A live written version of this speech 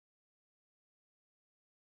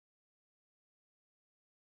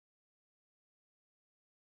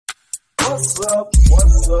What's up?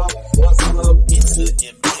 What's up? What's up? It's the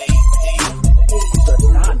MKP. It's the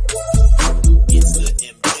Don. It's the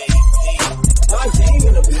MKP. My game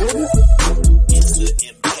in the building. It's the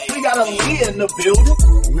MKP. We got a Lee in the building.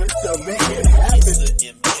 Mr. Make It Happen. It's the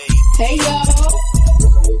MKP. Hey y'all.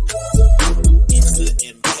 It's the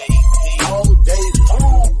MKP. All day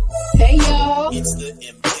long. Hey y'all. It's the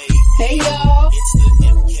MKP. Hey y'all. It's the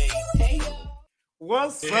MKP. Hey y'all.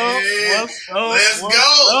 What's up? Hey, What's up? let's What's go.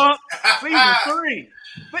 Up? Season 3.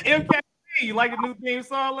 The MKP. You like the new theme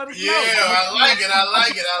song? Let us know. Yeah, I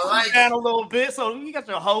like it. Down a little bit. So you got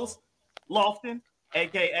your host, Lofton,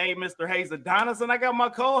 aka Mr. Hayes Adonis, and I got my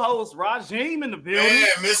co-host Rajim in the building. Man,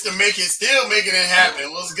 Mr. Still making it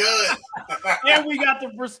happen. What's good? And we got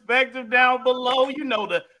the perspective down below. You know,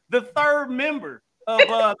 the third member of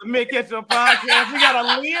the Mid Ketchup podcast. We got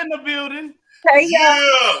a Lee in the building. Hey y'all.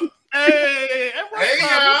 Yeah. Hey, and Hey,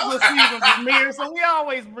 y'all. this is the season premiere, so we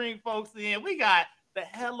always bring folks in. We got the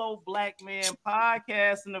Hello Black Man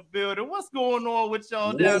podcast in the building. What's going on with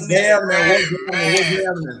y'all down there?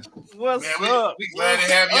 What's Man, up? we glad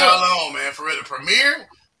to have y'all on, man. For real, the premiere.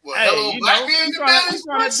 Well, Hey, Hello you Black know, Man. we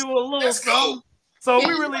trying to do a little Let's go. something. So we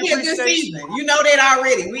It's really gonna be a good appreciate season. You know that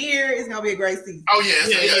already. We here. It's gonna be a great season. Oh yeah,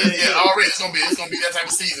 Yeah. Already, it's gonna be that type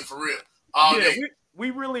of season for real. All day. We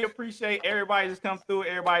really appreciate everybody that's come through,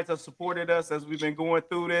 everybody that's supported us as we've been going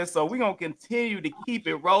through this. So we're going to continue to keep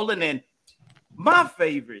it rolling. And my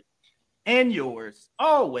favorite and yours,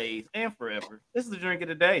 always and forever, this is the drink of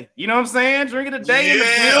the day. You know what I'm saying? Drink of the day in the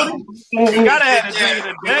building. You got to have a drink of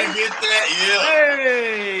the day. Get that,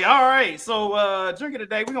 Hey, all right. So drink of the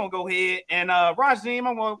day, we're going to go ahead. And Rajim,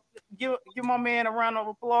 I'm going to give my man a round of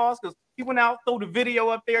applause because he went out, threw the video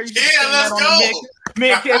up there. You can let's go.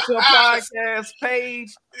 Mid Ketchup podcast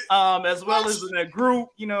page, as well as in a group.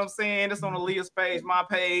 You know what I'm saying? It's on Aaliyah's page, my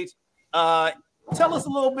page. Tell us a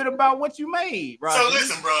little bit about what you made, right? So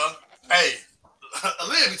listen, bro. Hey,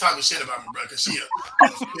 Aaliyah be talking shit about me, bro, because she an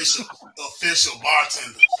official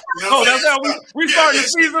bartender. You know what I'm that's saying? how we started the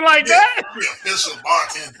season like that? She official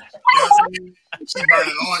bartender. You know what I mean? She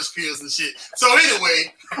burning orange peels and shit. So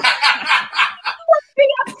anyway.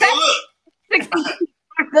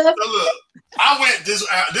 So look, I went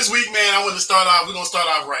this week, man. I want to start off. We're gonna start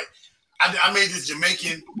off right. I made this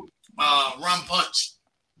Jamaican rum punch,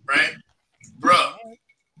 right, bro.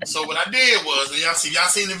 So what I did was, and y'all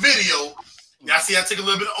seen the video. Y'all see, I took a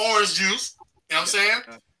little bit of orange juice. You know what I'm saying?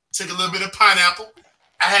 Took a little bit of pineapple.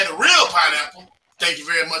 I had a real pineapple. Thank you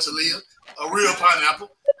very much, Aaliyah. A real pineapple.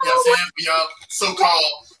 You know what I'm saying? For y'all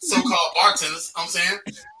so-called bartenders. I'm saying.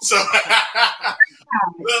 So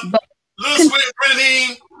little squirt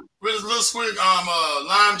grenadine, little squirt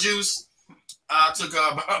lime juice. I took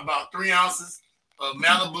about 3 ounces of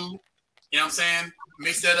Malibu. You know what I'm saying?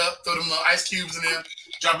 Mix that up, throw them little ice cubes in there,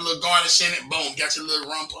 drop a little garnish in it, boom, got your little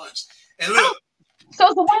rum punch. And look. So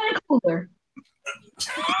it's a wine cooler.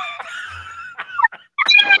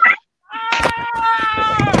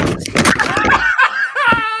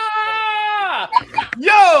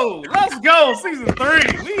 Yo, let's go. Season 3.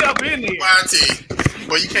 We up in here. YT.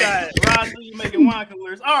 Well, you can't. Raj, you making wine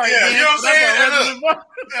coolers. All right, yeah, man. you know what I'm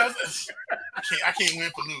That's saying? I can't win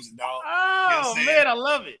for losing, dog. Oh, you know man, I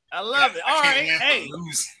love it. I love it. All right.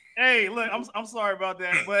 Losing. Hey, look, I'm sorry about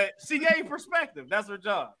that, but she gave perspective. That's her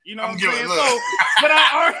job. You know what I'm saying? Look. So, but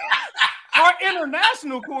our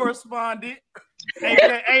international correspondent,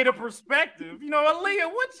 aka the perspective, you know,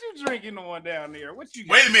 Aaliyah, what you drinking on down there? What you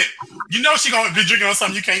got? Wait a minute. You know she gonna be drinking on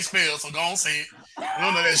something you can't spell, so go on say it. You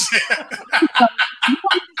don't know that shit.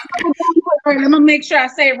 I'm gonna make sure I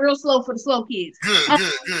say it real slow for the slow kids. Good.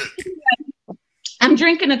 I'm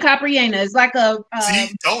drinking a Capriena. It's like a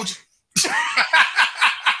See, told you.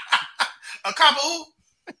 A copper who?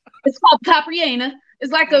 It's called Capriena.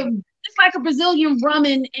 It's like a Brazilian rum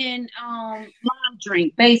and lime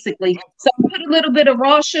drink, basically. So I put a little bit of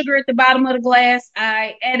raw sugar at the bottom of the glass.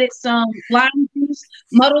 I added some lime juice,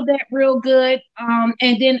 muddled that real good,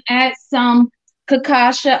 and then add some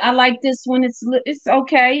Kakasha. I like this one. It's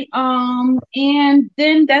okay. And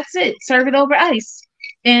then that's it. Serve it over ice,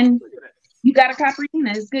 and you got a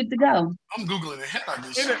Capriena. It's good to go. I'm Googling the hell out of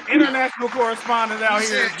this shit. International correspondent out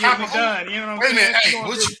here getting it done. You know what I'm saying? Wait a minute.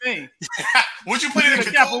 Hey, what you put in It's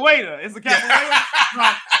the a capoeira. It's a capoeira.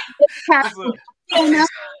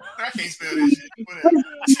 I can't spell this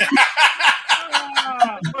shit.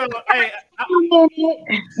 Hey,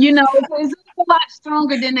 you know, it's a lot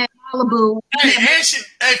stronger than that Malibu.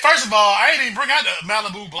 Hey, first of all, I ain't even bring out the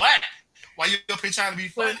Malibu Black. Why you up here trying to be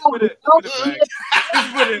funny? Just put it back.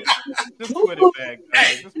 Just put it back.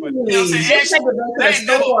 Hey, Just put it you know what I'm saying? Just take it back to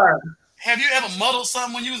the store. Have you ever muddled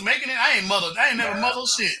something when you was making it? I ain't muddled. I ain't never muddled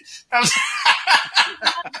shit.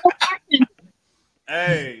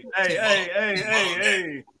 Hey.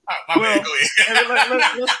 My bad, go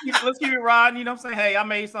ahead. Let's keep it riding. You know what I'm saying? Hey, I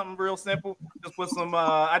made something real simple. Just put some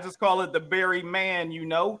I just call it the berry man, you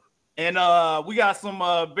know. And we got some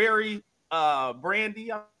berry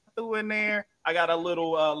brandy I threw in there. I got a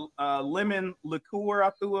little lemon liqueur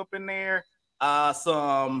I threw up in there.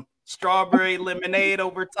 Some strawberry lemonade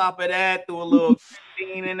over top of that. Threw a little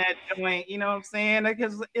bean in that joint. You know what I'm saying?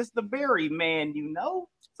 Because it's the berry man, you know.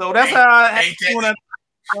 So that's how I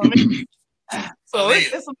want to. So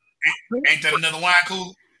it's ain't that another wine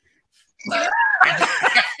cooler?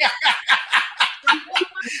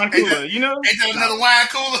 You know? Ain't that another wine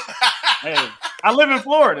cooler? Hey, I live in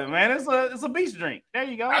Florida, man. It's a beach drink. There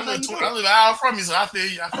you go. I live an hour from you, so I feel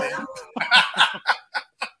you.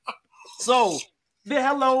 So the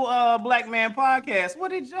Hello Black Man podcast.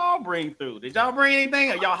 What did y'all bring through? Did y'all bring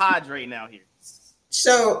anything? Or y'all hydrating out here?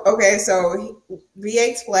 So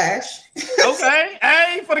V8 Splash. Okay,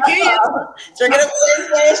 hey, for the kids. Drinking a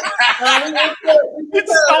V8 Splash. We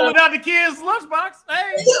stole out the kids' lunchbox.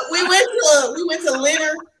 Hey, we went to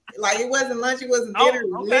Leonard. Like it wasn't lunch, it wasn't dinner. It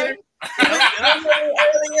was okay.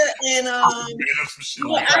 Earlier, and I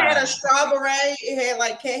had a strawberry. It had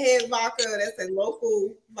like cat head vodka. That's a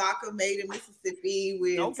local vodka made in Mississippi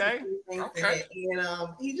with things in it. And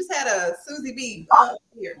he just had a Susie B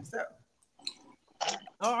here. So.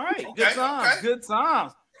 All right, good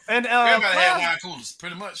times. And everybody had wine coolers,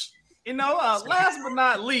 pretty much. You know, last but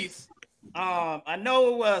not least, I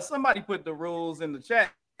know somebody put the rules in the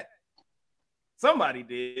chat. Somebody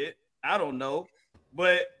did. I don't know,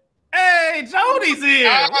 but hey, Jody's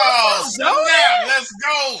here. Oh, Jody, let's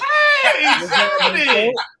go. Hey,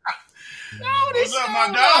 Jody. What's up, my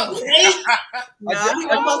dog? No, he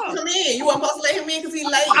wasn't supposed to come in. You weren't supposed to let him in because he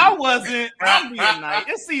late. I wasn't. I'm being nice.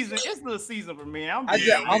 It's season. It's the season for me. I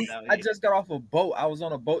just got off a boat. I was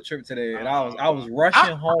on a boat trip today, and I was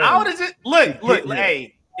rushing home. How does it look?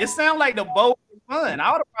 Hey, it sounded like the boat was fun.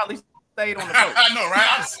 I would have probably stayed on the boat. I know, right?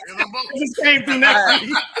 I was on the boat. Just came through next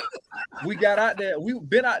week. We got out there. We've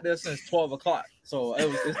been out there since 12 o'clock, so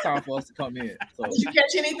it's time for us to come in. So. Did you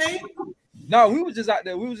catch anything? No, we was just out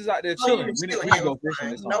there. We was just out there chilling. We didn't go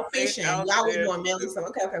fishing. No fishing. Y'all was doing mainly some.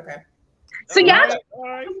 Okay. So y'all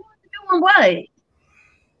doing what?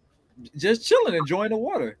 Just chilling, enjoying the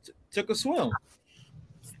water. Took a swim.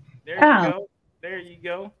 There you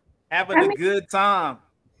go. Having a good time.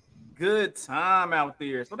 Good time out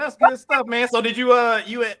there. So that's good stuff, man. So did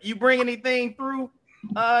you bring anything through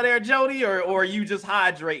there, Jody, or you just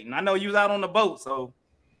hydrating? I know you was out on the boat, so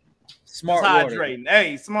smart hydrating.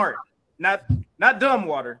 Hey, smart. Not dumb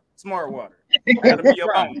water, smart water. Gotta be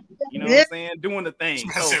your own. You know what I'm saying? Doing the thing.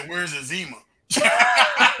 I said, where's the Zima?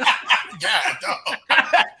 God, dog.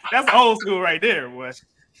 That's old school right there, boy. So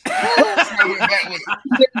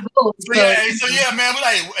yeah, man. We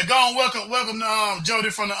like go on, welcome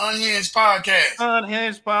Jody from the Unhinged podcast.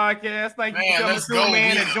 Unhinged podcast. Thank you for coming through,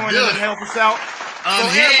 man, and joining us and help us out.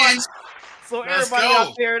 Unhinged. So everybody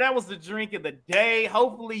out there, that was the drink of the day.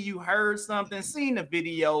 Hopefully you heard something, seen the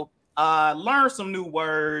video, learned some new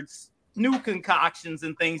words, new concoctions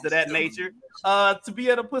and things of that nature, to be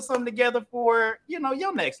able to put something together for,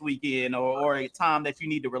 your next weekend or a time that you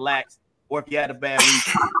need to relax, or if you had a bad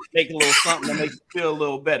week, make a little something that makes you feel a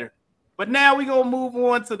little better. But now we're going to move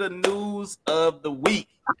on to the news of the week.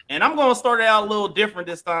 And I'm going to start it out a little different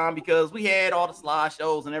this time because we had all the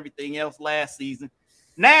slideshows and everything else last season.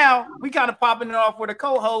 Now we kind of popping it off with a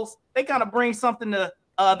co-host. They kind of bring something to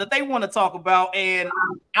that they want to talk about. And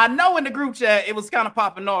I know in the group chat, it was kind of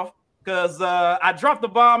popping off because I dropped the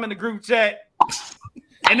bomb in the group chat.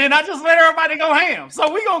 And then I just let everybody go ham.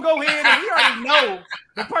 So we're going to go ahead and we already know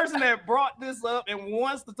the person that brought this up and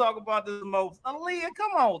wants to talk about this most. Aaliyah,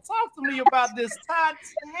 come on. Talk to me about this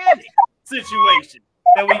Titanic situation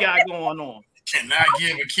that we got going on. Cannot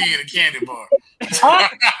give a kid a candy bar.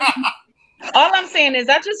 All I'm saying is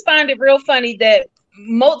I just find it real funny that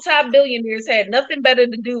multi-billionaires had nothing better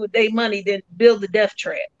to do with their money than build a death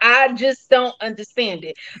trap. I just don't understand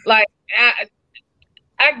it. Like,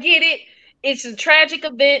 I get it. It's a tragic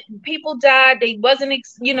event. People died. They wasn't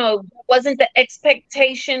the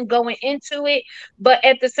expectation going into it. But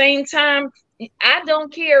at the same time, I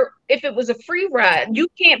don't care if it was a free ride. You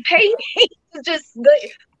can't pay me to just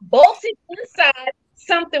bolt it inside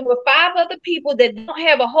something with 5 other people that don't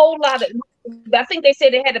have a whole lot of. I think they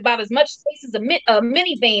said they had about as much space as a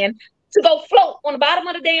minivan to go float on the bottom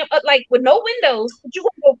of the damn, like with no windows, but you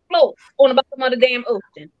want to go float on the bottom of the damn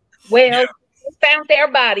ocean. Well, found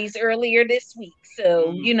their bodies earlier this week.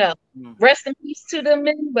 So, rest in peace to them.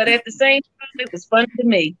 But at the same time, it was funny to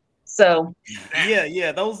me. So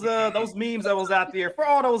yeah, those memes that was out there, for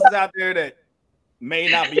all those out there that may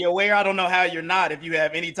not be aware, I don't know how you're not if you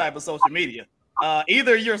have any type of social media.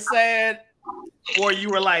 Either you're sad or you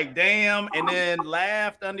were like, damn, and then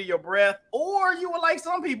laughed under your breath, or you were like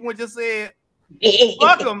some people and just said,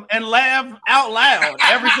 fuck them, and laugh out loud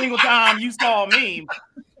every single time you saw a meme.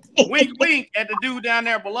 Wink, wink at the dude down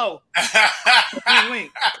there below. Wink,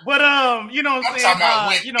 wink. But you know what I'm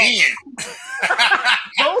saying?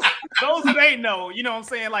 Those that ain't know, you know what I'm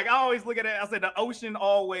saying? Like I always look at it, I said the ocean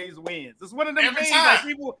always wins. It's one of them things like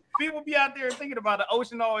people be out there thinking about the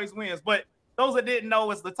ocean always wins. But those that didn't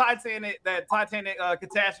know, it's the Titanic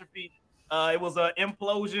catastrophe. It was an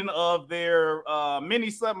implosion of their mini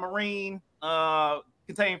submarine.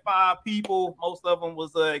 Contained 5 people. Most of them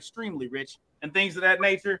was extremely rich and things of that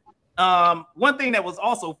nature. One thing that was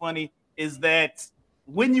also funny is that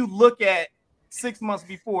when you look at 6 months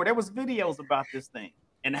before, there was videos about this thing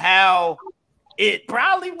and how it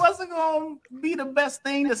probably wasn't going to be the best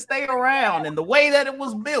thing to stay around and the way that it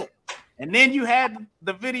was built. And then you had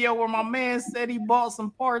the video where my man said he bought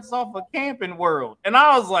some parts off of Camping World. And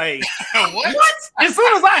I was like, what? As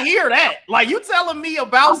soon as I hear that, like you telling me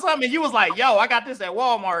about something and you was like, yo, I got this at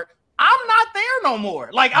Walmart. I'm not there no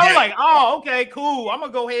more. Like, I was like, oh, okay, cool. I'm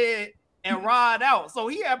going to go ahead and ride out. So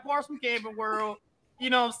he had parts from Camping World. You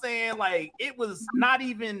know what I'm saying? Like, it was not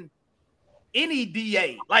even any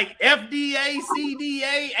DA. Like, FDA,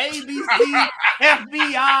 CDA, ABC,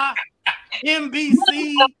 FBI,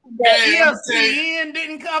 NBC, ESPN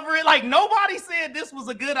didn't cover it. Like, nobody said this was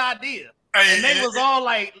a good idea. And they was all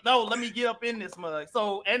like, no, let me get up in this mug.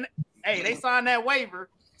 So, and, hey, they signed that waiver.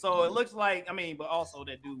 So it looks like, I mean, but also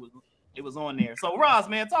that dude was on there. So Roz,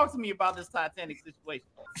 man, talk to me about this Titanic situation.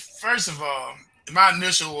 First of all, my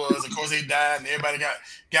initial was, of course, they died and everybody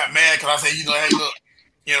got mad because I said, hey, look,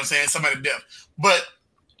 you know what I'm saying, somebody deaf. But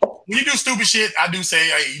when you do stupid shit, I do say,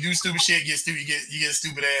 hey, you do stupid shit, you get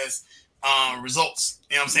stupid ass results.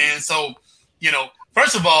 You know what I'm saying? So,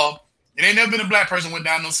 first of all, it ain't never been a black person went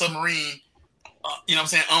down no submarine, you know what I'm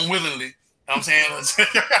saying, unwillingly. You know what I'm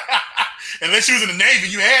saying? Unless you was in the Navy,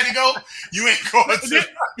 you had to go. You ain't going to.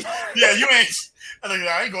 Yeah, you ain't.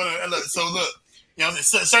 I ain't going to. Look, so look, you know,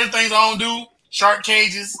 certain things I don't do. Shark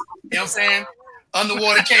cages. You know what I'm saying?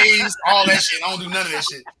 Underwater caves, all that shit. I don't do none of that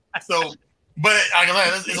shit. So, but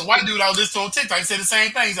it's a white dude I was listening to on TikTok. He said the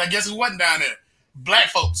same things. I guess who wasn't down there? Black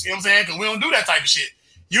folks. You know what I'm saying? Because we don't do that type of shit.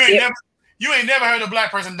 You ain't never heard a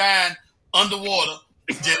black person dying underwater.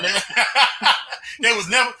 There was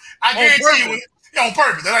never. I guarantee you. On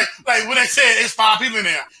purpose. Like when they said it's 5 people in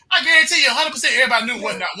there, I guarantee you 100% everybody knew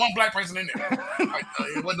wasn't not one black person in there. Like,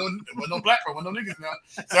 it wasn't no black person, wasn't no niggas now.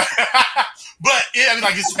 So, but yeah, I mean,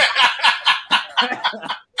 like it's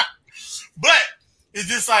but it's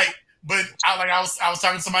just like, but I was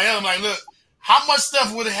talking to somebody else. I'm like, look, how much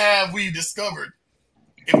stuff would have we discovered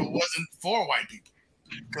if it wasn't for white people?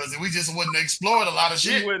 Because we just wouldn't have explored a lot of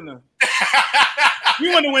shit. We wouldn't have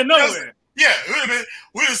went nowhere. Yeah,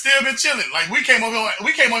 we'd have still been chilling. Like we came over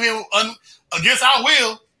here against our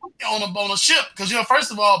will on a ship. Because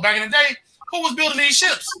first of all, back in the day, who was building these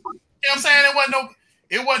ships? You know what I'm saying?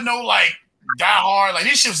 It wasn't no like die hard. Like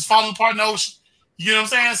these ships was falling apart in the ocean. You know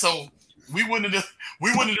what I'm saying? So we wouldn't have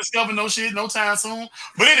discovered no shit no time soon.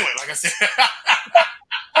 But anyway, like I said,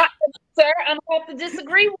 sir, I'm going to have to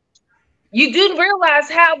disagree with you. You do realize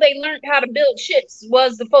how they learned how to build ships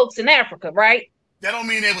was the folks in Africa, right? That don't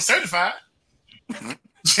mean they were certified. I'm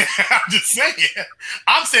just saying.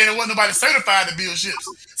 I'm saying there wasn't nobody certified to build ships.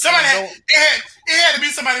 It had to be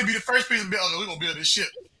somebody to be the first person to build. Okay, we're gonna build this ship.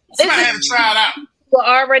 Somebody had to try it out. We're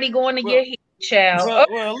already going to get hit, child.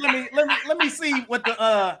 Well, let me see what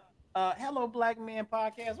the Hello Black Man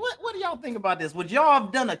podcast. What do y'all think about this? Would y'all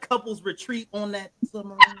have done a couples retreat on that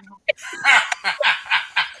submarine?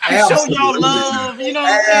 Show y'all love, you know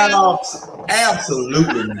what I'm saying?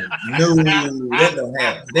 Absolutely not. No, that don't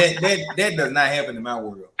happen. That does not happen in my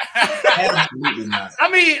world. Absolutely not. I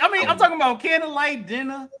mean, I'm talking about candlelight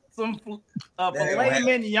dinner, some filet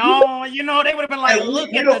mignon. You know, they would have been like,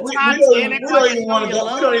 look at the Titanic. We don't even want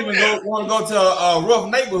to go to a rough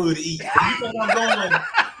neighborhood to eat. You think I'm going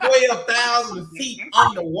 12,000 feet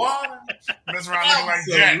underwater? That's right, looking like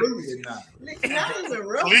Jack. Absolutely not. Not even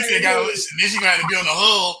rough. At least you got to be on the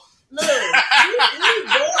hull. Look,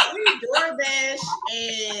 we DoorDash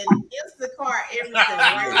and Instacart everything.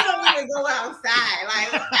 Right? We don't even go outside. Like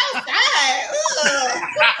outside.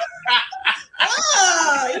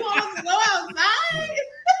 You want us to go outside?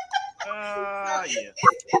 Yeah.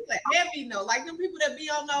 It's a heavy no. Like them people that be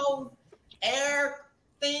on those air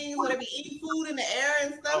things where they be eating food in the air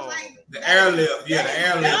and stuff like that. The airlift, the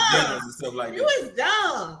airlift dinners and stuff like that. You was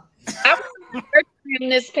dumb. I was in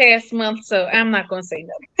this past month, so I'm not gonna say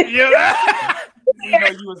nothing. Yeah. You know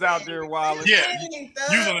you was out there wilding. Yeah, you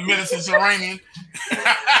was in the Mediterranean.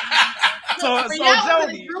 So y'all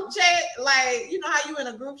in a group chat, like you know how you in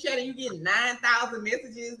a group chat and you get 9,000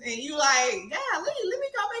 messages and you like, golly, let me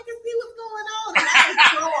go back and see what's going on. And I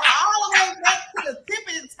scroll all the way back to the tip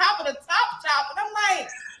and top of the top, and I'm like,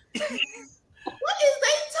 what is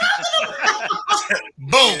they talking about?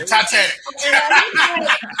 Boom, Titanic.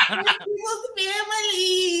 People's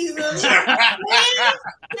families.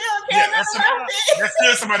 That's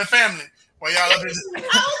still somebody's family. Well, y'all up there.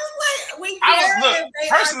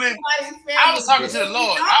 I was talking to the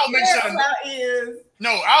Lord. I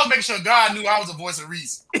was making sure God knew I was a voice of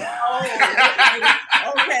reason. Okay.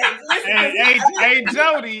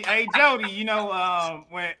 Hey, Jody. You know,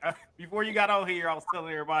 when before you got on here, I was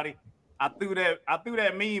telling everybody I threw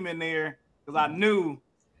that meme in there because I knew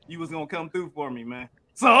you was gonna come through for me, man.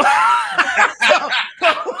 So,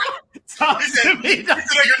 talk to me, dog.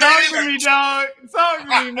 Talk to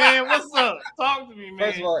me, man. What's up? Talk to me, man.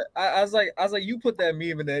 First of all, I was like, you put that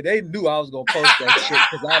meme in there. They knew I was gonna post that shit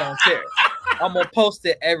because I don't care. I'm gonna post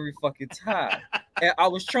it every fucking time. And I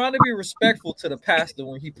was trying to be respectful to the pastor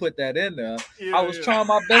when he put that in there. Yeah, I was trying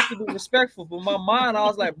my best to be respectful, but in my mind, I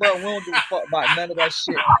was like, bro, we don't give a fuck about none of that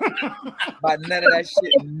shit.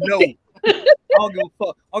 No. I don't give a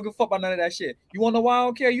fuck. I don't give a fuck about none of that shit. You wanna know why I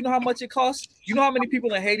don't care? You know how much it costs? You know how many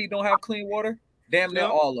people in Haiti don't have clean water? Damn near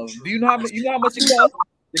all of them. Do you know how much it costs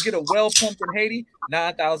to get a well pumped in Haiti?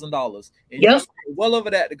 $9,000. And you well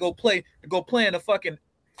over that to go play in a fucking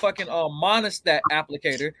monostat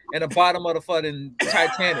applicator in the bottom of the fucking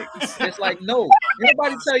Titanic. It's like, no.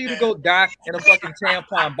 Anybody tell you to go die in a fucking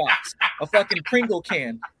tampon box, a fucking Pringle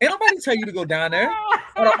can? Ain't nobody tell you to go down there.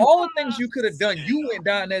 Out of all the things you could have done, you went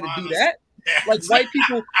down there to do that. Like white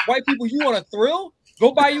people, you want a thrill?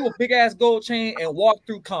 Go buy you a big ass gold chain and walk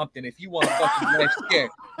through Compton if you want to fucking get scared.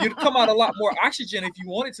 You'd come out a lot more oxygen if you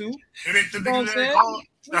wanted to. You know what I'm saying?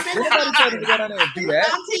 Nobody told you to go down there and do that.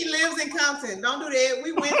 Auntie lives in Compton. Don't do that.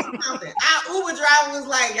 We went to Compton. Our Uber driver was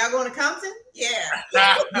like, "Y'all going to Compton?"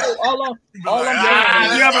 Yeah. all I'm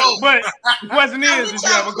saying, but the question is, did you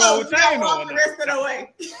have a gold chain on? The rest of the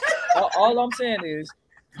way. All I'm saying is,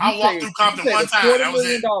 I walked through Compton one time. That was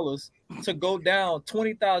 $40 million to go down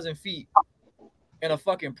 20,000 feet in a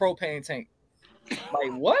fucking propane tank.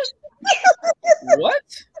 Like what?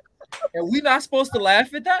 What? And we not supposed to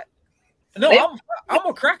laugh at that? No, I'm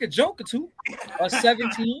gonna crack a joke or two. Or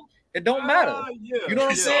 17, it don't matter. You know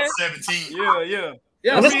what I'm saying? 17. Yeah.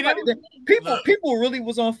 People really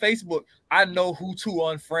was on Facebook. I know who to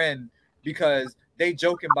unfriend because they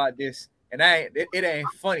joking about this, and it ain't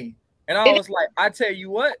funny. And I was like, I tell you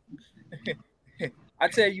what,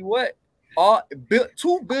 all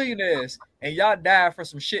 2 billionaires and y'all die for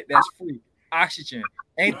some shit that's free. Oxygen.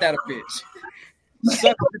 Ain't that a bitch?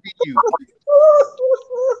 Suck to be you.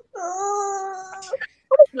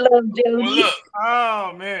 Love Jody. Well, look.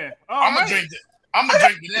 Oh man. I'm gonna drink to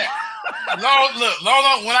that.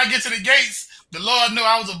 Lord, when I get to the gates, the Lord knew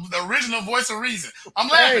I was the original voice of reason. I'm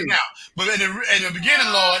laughing now, but in the beginning,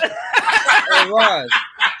 Lord. Hey, Roz,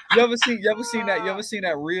 you ever seen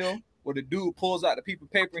that reel where the dude pulls out the piece of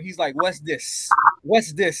paper and he's like, "What's this?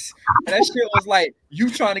 What's this?" And that shit was like you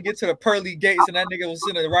trying to get to the pearly gates, and that nigga was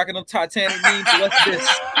sitting there rocking them Titanic memes. What's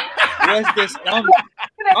this? What's this? I'm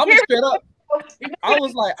straight up. I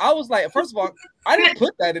was like, first of all, I didn't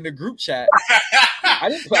put that in the group chat. I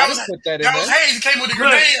didn't put that in there. That was Hayes came with the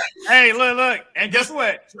grenade. Hey, look, and guess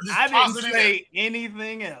what? I didn't say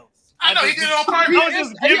anything else. I know he did it on purpose. I was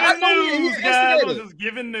just giving news, guys. I was just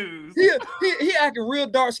giving news. He acting real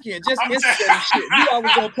dark skinned, just instigating shit. Knew I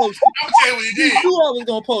was gonna post it. I'm gonna tell you what he did. He knew I was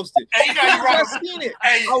gonna post it. Hey, you know you I seen it.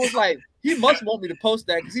 Hey. I was like, he must want me to post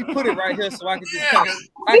that because he put it right here so I can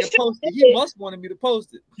I can post it. He must wanted me to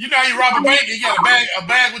post it. You know how you rob a bank and you got a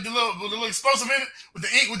bag with the little explosive in it, with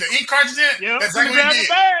the ink cartridge in it? Yep. That's exactly what he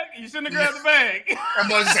did. You shouldn't have grabbed the bag. That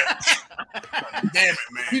boy said, damn it,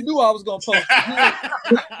 man. He knew I was gonna post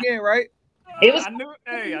it. Yeah, right? I knew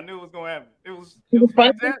it was gonna happen. It was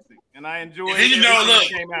fantastic, and I enjoyed it. You know, look,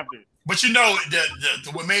 came after it. But you know,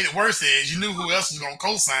 the what made it worse is you knew who else was gonna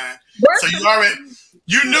co-sign, so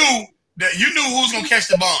you knew who was gonna catch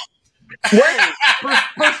the bomb.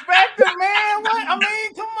 Perspective, man. What? I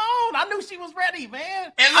mean, come on. I knew she was ready,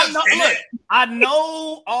 man. And look, I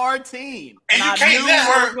know our team, and you can't let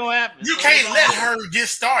her. You can't let her get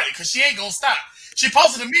started because she ain't gonna stop. She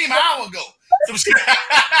posted a meme an hour ago.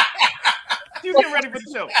 You get ready for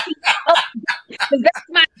the show. Because that's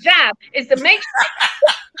my job, is to make sure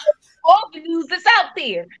all the news that's out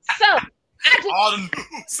there. So I just All the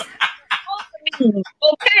news. all the news,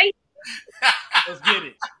 okay? Let's get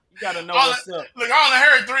it. You gotta know All what's up. Look, I only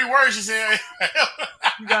heard 3 words you said.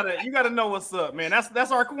 You gotta know what's up, man.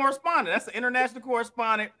 That's our correspondent. That's the international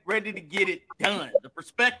correspondent ready to get it done. The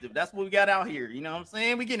perspective. That's what we got out here. You know what I'm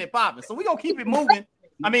saying? We getting it popping. So we gonna keep it moving.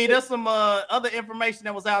 I mean, there's some other information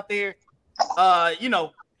that was out there. You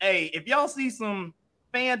know, hey, if y'all see some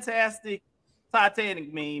fantastic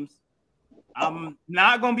Titanic memes, I'm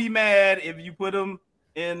not gonna be mad if you put them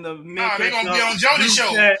in the Nah, they gonna be on Jody's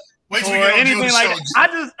show. Wait till we or get on anything Jody's like show.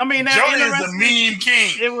 that. I mean, Jody is the meme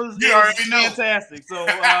king. It was fantastic. So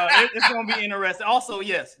it's gonna be interesting. Also,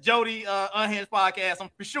 yes, Jody Unhinged podcast. I'm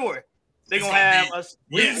for sure they're gonna have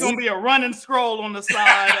it's gonna be a running scroll on the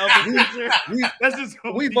side of the picture. That's just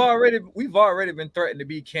we've already been threatened to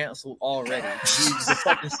be canceled already. The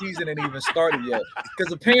fucking season ain't even started yet.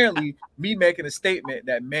 Because apparently me making a statement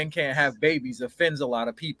that men can't have babies offends a lot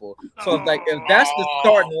of people. So if that's the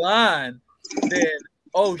starting line, then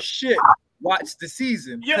oh shit, watch the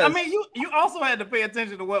season. Yeah, I mean you also had to pay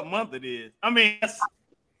attention to what month it is. I mean that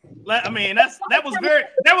was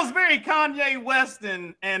very Kanye West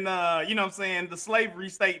and you know what I'm saying, the slavery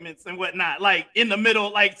statements and whatnot, like in the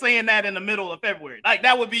middle, like saying that in the middle of February. Like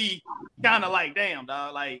that would be kind of like, damn,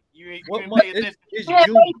 dog, like you ain't pay attention. It's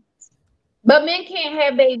June. But men can't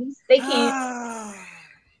have babies. They can't.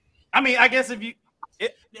 I mean, I guess if you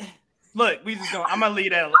look, I'm gonna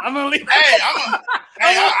leave that.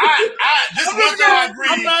 This is one thing I agree.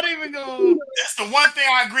 I'm not even going. That's the one thing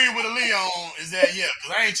I agree with Aaliyah on is that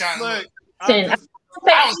because I ain't trying to look.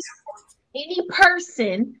 Any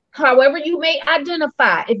person, however you may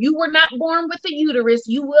identify, if you were not born with a uterus,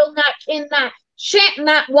 you will not, cannot, shan't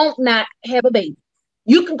not, won't not have a baby.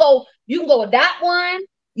 You can go adopt one.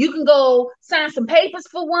 You can go sign some papers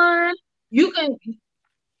for one. You can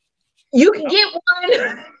get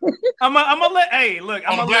one. I'm gonna let. Hey, look,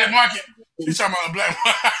 on the black market. You talking about the black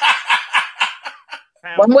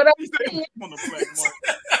market? What I'm saying, on the black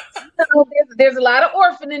market. There's a lot of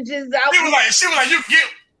orphanages out there. She was like, you can get.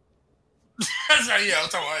 That's like, yeah, I'm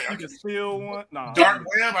talking about. You can steal one. No. Dark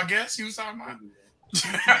web, I guess he was talking about.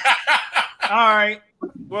 All right.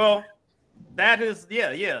 Well, that is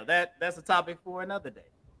that's a topic for another day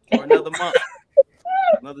or another month.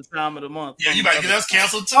 Another time of the month. Yeah, you might get us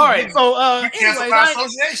canceled too. All right, so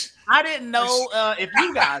anyways, I didn't know if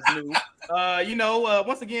you guys knew.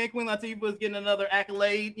 Once again, Queen Latifah is getting another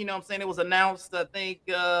accolade. You know what I'm saying? It was announced, I think,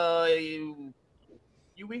 a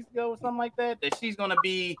few weeks ago or something like that she's going to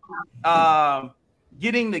be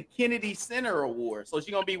getting the Kennedy Center Award. So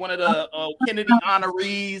she's going to be one of the Kennedy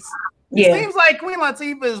honorees. It seems like Queen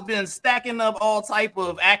Latifah has been stacking up all type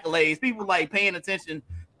of accolades. People like paying attention.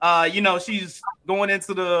 She's going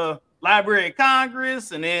into the Library of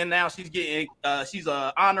Congress, and then now she's getting she's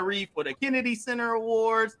an honoree for the Kennedy Center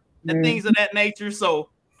Awards and things of that nature. So,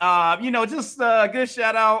 just good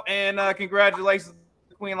shout out and congratulations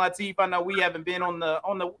to Queen Latifah. I know we haven't been on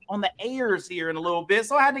the airs here in a little bit,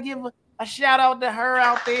 so I had to give a shout out to her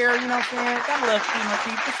out there. You know what I'm saying? I love Queen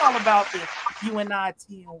Latifah. It's all about the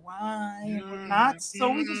UNITY and whatnot. So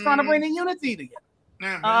we're just trying to bring the unity together.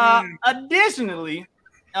 Additionally.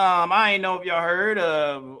 I ain't know if y'all heard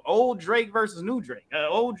old Drake versus new Drake.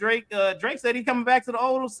 Old Drake, Drake said he's coming back to the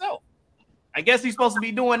old self. I guess he's supposed to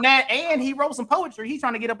be doing that, and he wrote some poetry. He's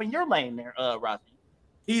trying to get up in your lane there, Rafi.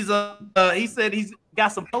 He said he's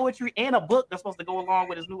got some poetry and a book that's supposed to go along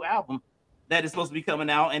with his new album that is supposed to be coming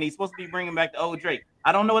out, and he's supposed to be bringing back the old Drake.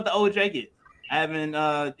 I don't know what the old Drake is. I haven't.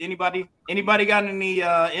 Anybody got any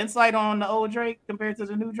insight on the old Drake compared to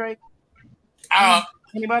the new Drake?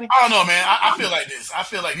 Anybody? I don't know, man. I feel like this. I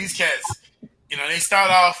feel like these cats, they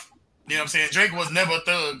start off, you know what I'm saying? Drake was never a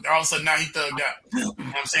thug. All of a sudden now he thugged out. You know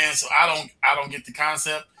what I'm saying? So I don't get the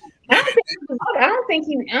concept. I don't think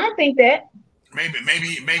that.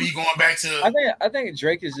 Maybe going back to I think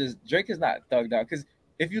Drake is not thugged out, because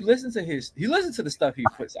if you listen to the stuff he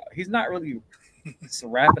puts out, he's not really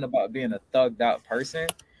rapping about being a thugged out person.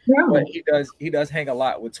 No. But he does hang a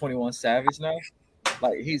lot with 21 Savage now.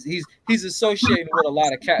 Like he's associating with a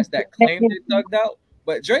lot of cats that claim they're thugged out.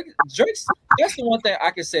 But Drake's that's the one thing I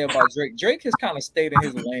can say about Drake. Drake has kind of stayed in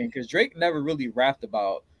his lane because Drake never really rapped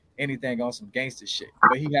about anything on some gangster shit.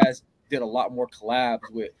 But he did a lot more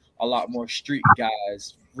collabs with a lot more street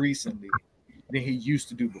guys recently than he used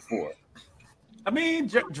to do before. I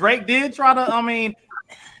mean, Drake did try to. I mean,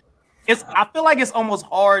 I feel like it's almost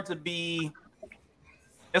hard to be,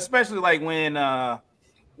 especially like when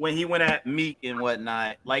he went at Meek and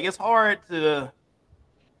whatnot. Like it's hard to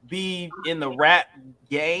be in the rap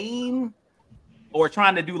game or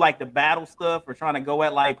trying to do like the battle stuff or trying to go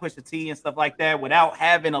at like Pusha T and stuff like that without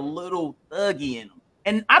having a little thuggy in them.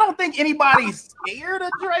 And I don't think anybody's scared of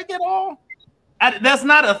Drake at all. That's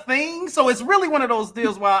not a thing. So it's really one of those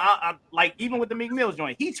deals where I like, even with the Meek Mill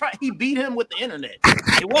joint, he beat him with the internet.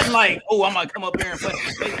 It wasn't like, oh, I'm gonna come up here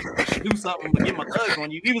and do something to get my thugs on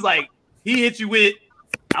you. He was like, he hit you with,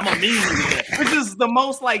 I'm a mean you with that, which is the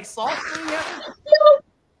most like soft thing ever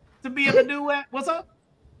to be able to do that. What's up?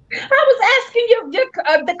 I was asking you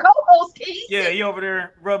the co-host Keith. Yeah, he over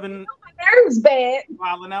there rubbing my nerves bad,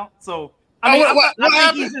 wilding out. So I mean,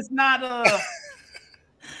 I think he's just not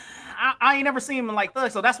I ain't never seen him like thug,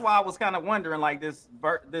 so that's why I was kind of wondering like this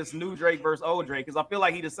new Drake versus old Drake, because I feel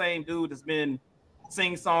like he the same dude that's been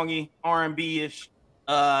sing-songy, R&B-ish,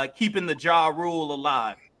 keeping the Ja Rule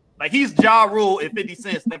alive. Like he's Ja Rule if 50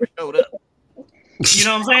 Cent never showed up. You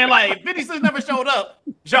know what I'm saying? Like if 50 Cent never showed up,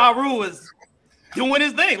 Ja Rule is doing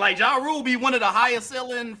his thing. Like Ja Rule be one of the highest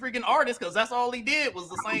selling freaking artists because that's all he did was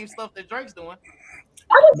the same stuff that Drake's doing.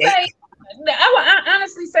 I would say, I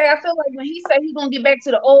honestly say, I feel like when he said he's gonna get back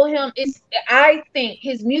to the old him, I think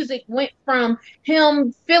his music went from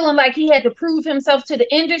him feeling like he had to prove himself to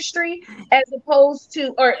the industry, as opposed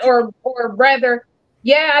to, or rather,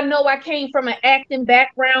 yeah, I know I came from an acting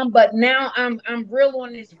background, but now I'm real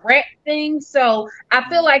on this rap thing. So I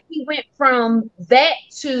feel like he went from that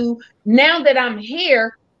to now that I'm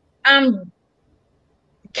here, I'm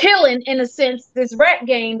killing, in a sense, this rap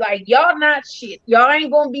game. Like, y'all not shit, y'all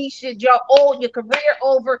ain't gonna be shit, y'all old, your career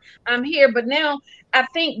over, I'm here. But now I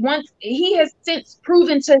think once he has since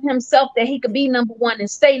proven to himself that he could be number one and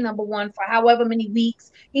stay number one for however many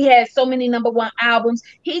weeks, he has so many number one albums,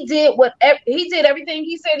 he did everything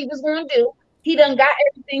he said he was going to do. He done got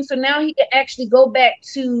everything, so now he can actually go back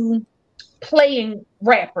to playing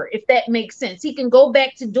rapper, if that makes sense. He can go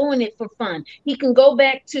back to doing it for fun. He can go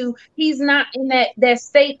back to, he's not in that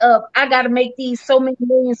state of, I got to make these so many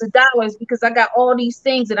millions of dollars because I got all these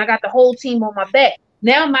things and I got the whole team on my back.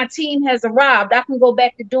 Now my team has arrived. I can go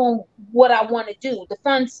back to doing what I want to do, the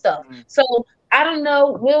fun stuff. So I don't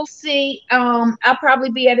know. We'll see. I'll probably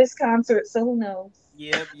be at his concert, so who knows?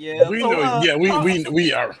 Yeah. We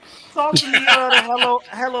are. Talk to me, the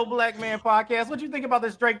Hello Black Man podcast. What do you think about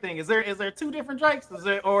this Drake thing? Is there two different Drakes?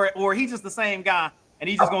 Or he's just the same guy and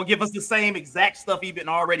he's just gonna give us the same exact stuff he's been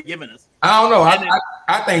already giving us? I don't know.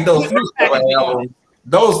 I think those first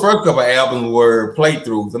couple albums were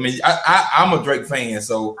playthroughs. I mean, I'm a Drake fan,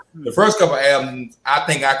 so the first couple albums, I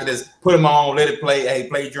think I could just put them on, let it play. Hey,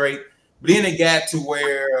 play Drake. But then it got to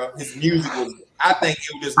where his music was, I think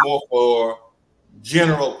it was just more for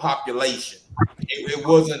general population. It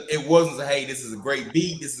wasn't say, hey, this is a great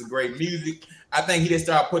beat, this is a great music. I think he just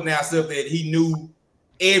started putting out stuff that he knew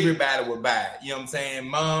everybody would buy. You know what I'm saying?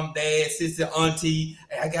 Mom, dad, sister, auntie,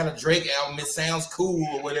 hey, I got a Drake album, it sounds cool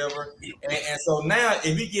or whatever. And so now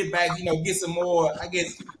if we get back, get some more, I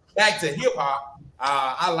guess, back to hip hop,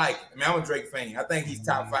 I like it. I mean, I'm a Drake fan. I think he's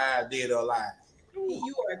top 5 dead or alive.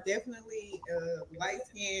 You are definitely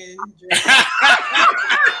light-skinned.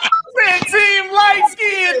 Team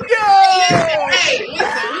light-skinned, go! Hey,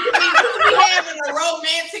 listen, we be having a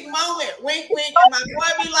romantic moment. Wink, wink, and my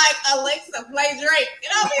boy be like, Alexa, play Drake.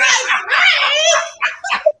 And I'll be like,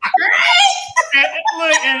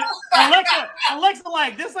 Drake! And Alexa,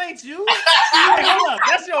 like, this ain't you? Like, hold up,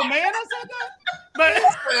 that's your man that said that? But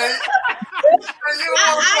I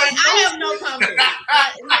have no comment.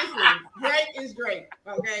 Listen, Drake is Drake,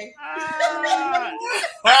 okay?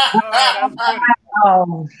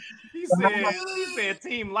 He said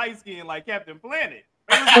team light skin like Captain Planet.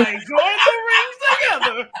 It was like, join the rings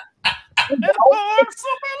together and form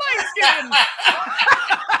super light skin.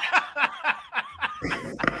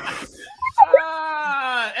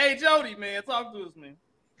 Hey Jody, man, talk to us, man.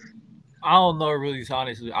 I don't know, really,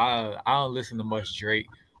 honestly. I don't listen to much Drake.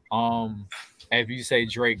 If you say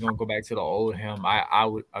Drake gonna go back to the old him, I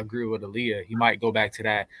would agree with Aaliyah. He might go back to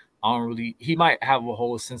that. He might have a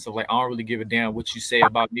whole sense of like, I don't really give a damn what you say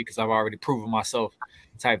about me because I've already proven myself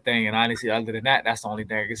type thing. And honestly, other than that, that's the only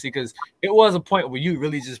thing I can see, because it was a point where you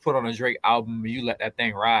really just put on a Drake album and you let that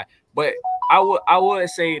thing ride. But I would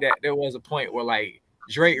say that there was a point where like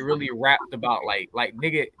Drake really rapped about like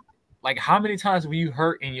nigga, like how many times were you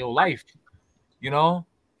hurt in your life? You know?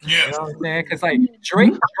 Yeah. You know what I'm saying? Because like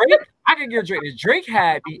Drake, I can give Drake this. Drake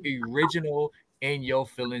had the original In Your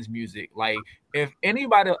Feelings music. Like, if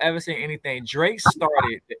anybody will ever say anything, Drake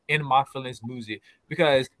started the In My Feelings music,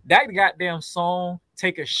 because that goddamn song,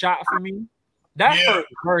 Take a Shot for Me, that first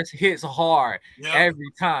verse hits hard every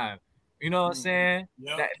time. You know what I'm saying?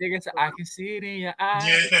 Yep. That nigga said, I can see it in your eyes.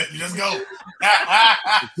 Yeah, let's go.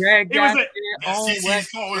 Greg got it on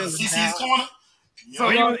CC's corner. So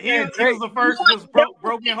he was the first just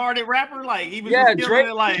broken-hearted rapper. Like he was just killing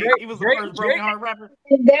it. Like he was the first broken-hearted rapper.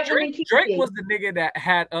 Drake was the nigga that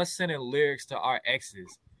had us sending lyrics to our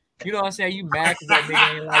exes. You know what I'm saying? You mad because that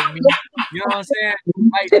nigga ain't like me. You know what I'm saying?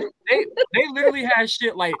 Like they literally had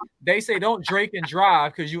shit like they say don't Drake and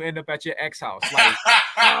drive because you end up at your ex house. Like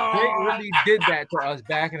Drake really did that to us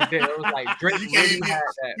back in the day. It was like Drake really had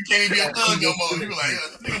that. You can't even be a thug no more. You were like,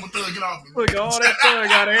 nigga, I'm a thug, get off me. Look, all that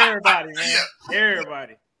thug out of everybody, man. Yeah.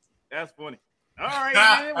 Everybody. That's funny. All right,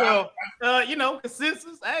 man. Well,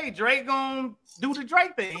 consensus. Hey, Drake gonna do the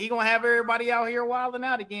Drake thing. He gonna have everybody out here wilding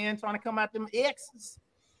out again, trying to come out them exes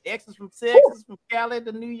from Texas, from Cali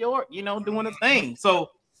to New York, doing a thing. So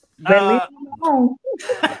another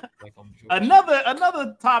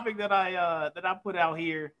topic that I put out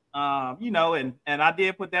here, and I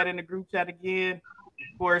did put that in the group chat again.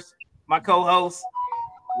 Of course, my co-host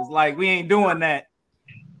was like, "We ain't doing that.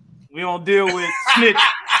 We don't deal with snitch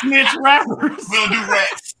rappers. We don't do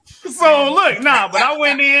rats." So look, but I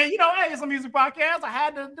went in, hey, it's a music podcast. I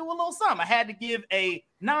had to do a little something. I had to give a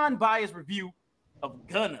non-biased review of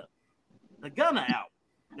the Gunna album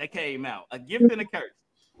that came out, A Gift and a Curse.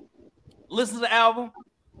 Listen to the album,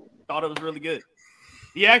 thought it was really good.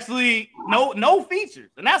 He actually no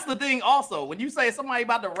features, and that's the thing. Also, when you say somebody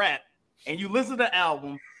about to rap and you listen to the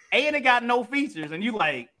album and it got no features, and you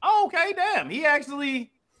like, oh, okay, damn, he was doing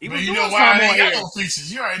something on here. No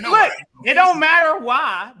features. You already know. Look, it don't matter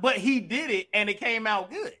why, but he did it and it came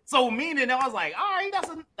out good. So meaning I was like, all right,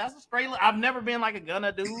 that's a straight. I've never been like a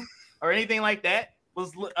Gunna dude or anything like that.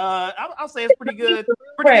 I'll say it's pretty good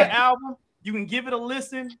album. You can give it a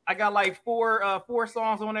listen. I got like four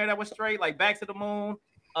songs on there that was straight, like Back to the Moon,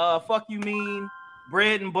 Fuck You Mean,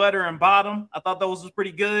 Bread and Butter, and Bottom. I thought those was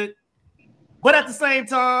pretty good. But at the same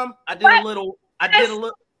time, I did a little.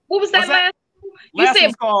 What was that last? Last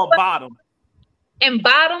one's called Bottom. And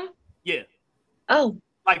Bottom? Yeah. Oh.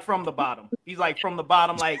 Like from the bottom. He's like from the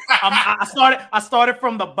bottom. Like I started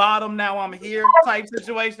from the bottom. Now I'm here type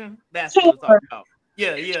situation. That's what I'm talking about.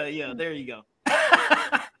 Yeah. There you go.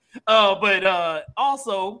 But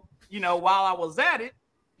also, while I was at it,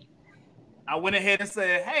 I went ahead and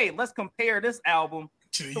said, hey, let's compare this album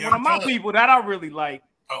to one of my people that I really like,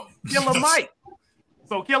 Killer Mike.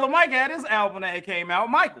 So Killer Mike had his album that came out,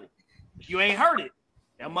 Michael. If you ain't heard it,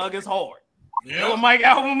 that mug is hard. Yeah. Killer Mike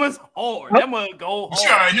album was hard. That mug go hard. You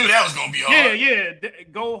already knew that was gonna be hard. Yeah,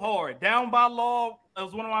 go hard. Down by Law, that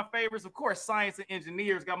was one of my favorites. Of course, Science and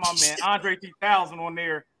Engineers got my man Andre 3000 on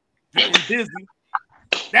there. Disney.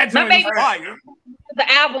 That joint is fire.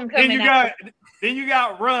 The album coming out. Then you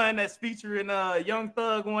got Run that's featuring Young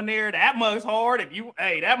Thug on there. That mug's hard.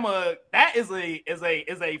 That mug, that is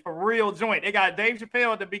a for real joint. They got Dave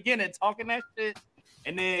Chappelle at the beginning talking that shit,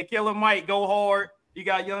 and then Killer Mike go hard. You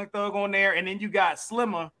got Young Thug on there, and then you got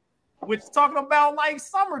Slimmer, which is talking about like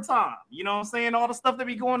summertime. You know what I'm saying? All the stuff that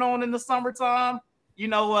be going on in the summertime,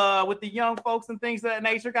 with the young folks and things of that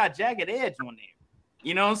nature. Got Jagged Edge on there.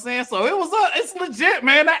 You know what I'm saying? So it's legit,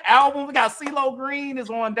 man. That album, we got CeeLo Green is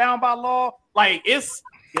on Down by Law. Like, it's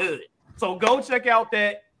good. So go check out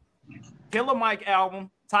that Killer Mike album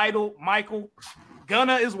titled Michael.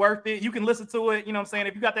 Gunna is worth it. You can listen to it. You know what I'm saying?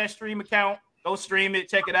 If you got that stream account, go stream it,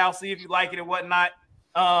 check it out, see if you like it and whatnot.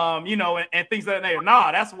 And things like that.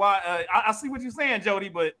 Nah, that's why I see what you're saying, Jody,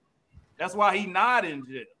 but that's why he not in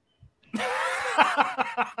jail.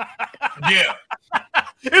 Yeah.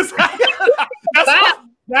 That's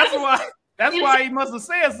why he must have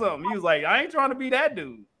said something. He was like, I ain't trying to be that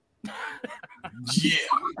dude. Yeah.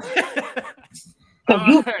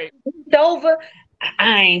 Right. Over.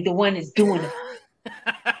 I ain't the one that's doing it.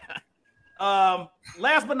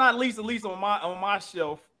 Last but not least, at least on my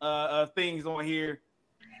shelf of things on here.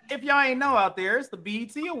 If y'all ain't know out there, it's the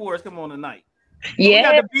BET Awards come on tonight.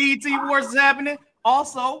 Yeah. We got the BET Awards happening.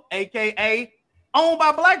 Also, aka owned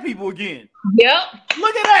by black people again. Yep.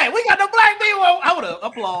 Look at that. We got the black people. Hold up.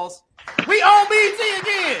 Applause. We own BET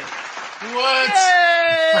again. What?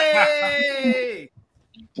 Yay.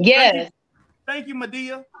 Yes. Thank you,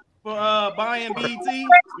 Madea, for buying BET.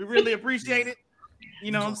 We really appreciate it.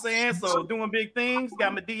 You know what I'm saying? So doing big things.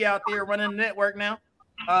 Got Madea out there running the network now.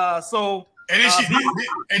 And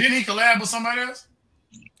then he collab with somebody else?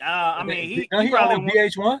 He probably on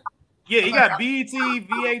VH1. Yeah, he got BET,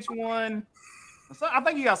 VH1. So I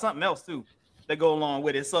think he got something else too that go along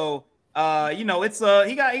with it. So it's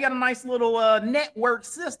he got a nice little network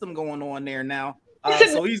system going on there now.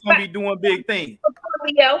 So he's gonna be doing big things.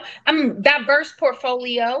 Diverse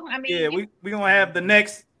portfolio. Yeah, we gonna have the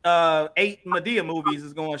next 8 Medea movies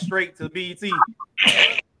is going straight to BET.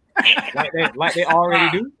 like they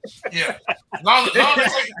already do. Yeah. Long as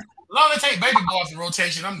they take Baby Boy off the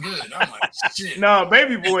rotation, I'm good. I'm like, shit. No,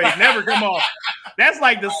 Baby Boy never come off. That's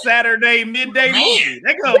like the Saturday midday movie.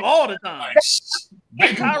 They come all the time.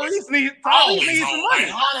 Like, Tyrese needs some money.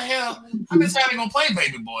 How the hell? How many times they gonna play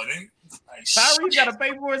Baby Boy? Like, Tyrese got to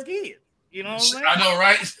pay for his kids. You know what I'm saying? I know,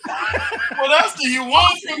 right? What else do you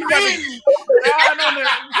want from me? Crying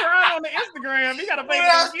on the Instagram. He got to pay for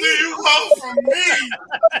his kids. What else do you want from me?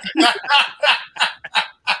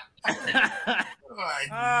 Like,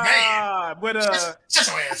 man. But shut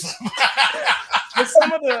your ass up. but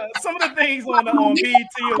some of the things on BET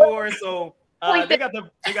Awards, so they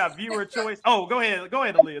got viewer choice. Oh, go ahead,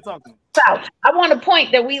 Aaliyah, talk to me. So I want to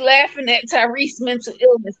point that we laughing at Tyrese's mental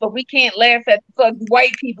illness, but we can't laugh at the fucking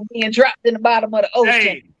white people being dropped in the bottom of the ocean.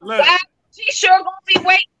 Hey, look, she sure gonna be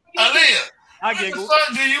waiting. Aaliyah, I what giggle. the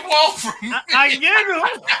fuck do you want from me? I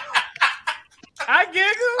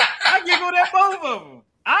giggled at both of them.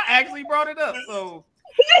 I actually brought it up, so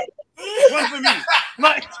one for me.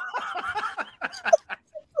 Like,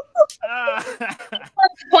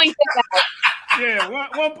 point that out. yeah,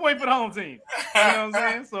 one point for the home team. You know what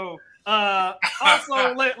I'm saying? So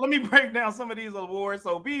also let me break down some of these awards.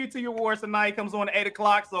 So BET Awards tonight comes on at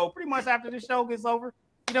 8:00. So pretty much after the show gets over,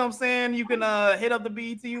 you know what I'm saying? You can hit up the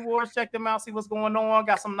BET Awards, check them out, see what's going on.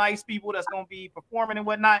 Got some nice people that's gonna be performing and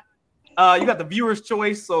whatnot. You got the Viewers'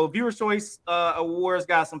 Choice. So Viewers' Choice Awards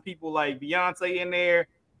got some people like Beyonce in there.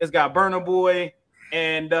 It's got Burna Boy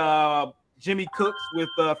and Jimmy Cooks with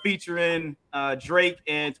featuring Drake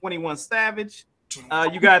and 21 Savage.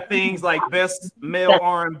 You got things like Best Male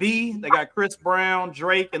R&B. They got Chris Brown,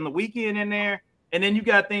 Drake, and The Weeknd in there. And then you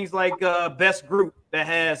got things like Best Group that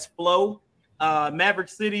has Flow, Maverick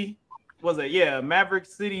City. Maverick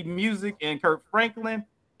City Music and Kirk Franklin.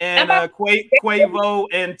 And Quavo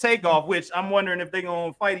and Takeoff, which I'm wondering if they're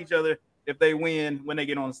going to fight each other if they win when they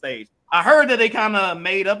get on the stage. I heard that they kind of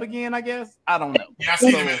made up again, I guess. I don't know. Yeah, I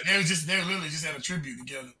see them. They literally just had a tribute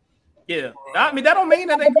together. Yeah. I mean, that don't mean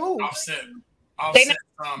that they cool. Offset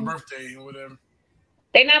birthday or whatever.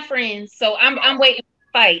 They're not friends, so I'm waiting for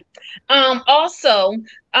the fight. Also,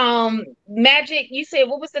 Magic, you said,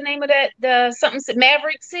 what was the name of that? The something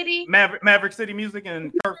Maverick City? Maverick City Music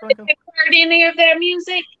and Kirk Franklin. Heard any of their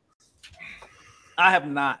music? I have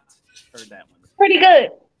not heard that one. Pretty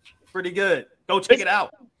good. Pretty good. Go check it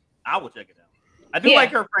out. I will check it out. I do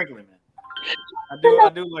like Kirk Franklin, man. I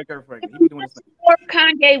do like Kirk Franklin. He be doing his thing. More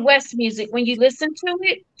Kanye West music when you listen to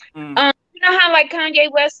it. You know how like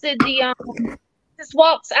Kanye West did the this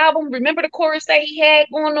Walks album. Remember the chorus that he had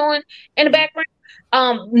going on in the background?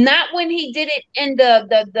 Not when he did it in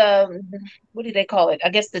the what do they call it? I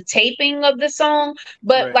guess the taping of the song,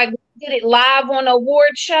 but like did it live on an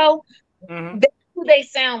award show. That's who they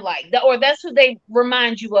sound like, or that's who they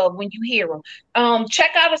remind you of when you hear them.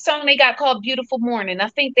 Check out a song they got called "Beautiful Morning." I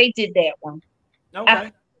think they did that one.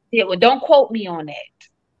 Okay. Don't quote me on that.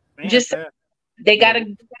 Man, just they got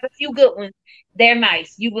a few good ones. They're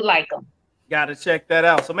nice. You would like them. Got to check that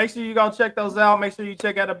out. So make sure you go check those out. Make sure you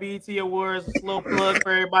check out the BET Awards. It's a little plug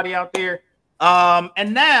for everybody out there.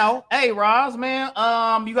 And now, hey, Roz, man,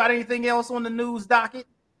 you got anything else on the news docket?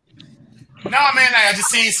 No, man, I just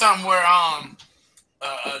seen something where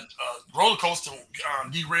roller coaster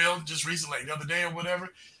derailed just recently, like the other day or whatever.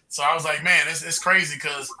 So I was like, man, it's crazy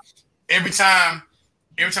because every time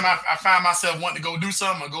I find myself wanting to go do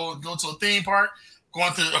something or go to a theme park,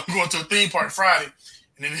 I'm going to a theme park Friday,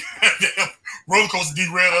 and then roller coaster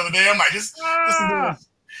derailed the other day. I'm like, this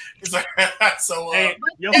it's like so. Did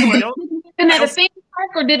it happen at a theme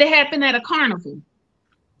park or did it happen at a carnival?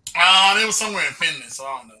 It was somewhere in Finland, so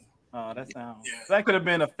I don't know. Oh, that sounds. Yeah. That could have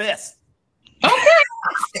been a fest. Okay.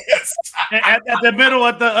 at the middle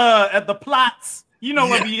at the plots. You know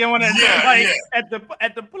what be doing at at the plots.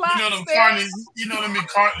 You know them carnies. You know them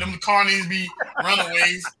carnies be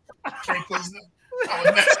runaways. Can't push them.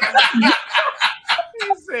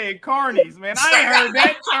 He said carnies, man. I ain't heard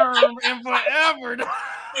that term in forever. You know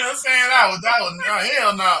what I'm saying? That was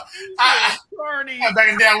hell no. Carnies. Back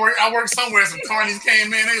in the day, I worked somewhere. Some carnies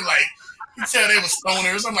came in. They like. You tell they were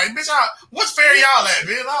stoners. I'm like, bitch, what's fair y'all at,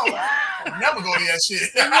 bitch? I'll never go to that shit.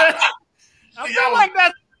 I feel like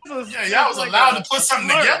that's y'all was allowed to put something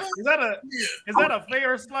together. Is that a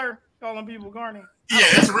fair slur? Calling people carny? Yeah,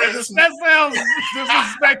 it's real. That sounds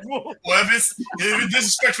disrespectful. Well, if it's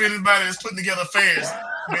disrespectful to anybody that's putting together fairs,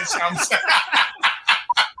 bitch, I'm saying.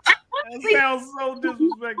 That sounds so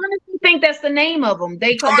disrespectful. I honestly think that's the name of them.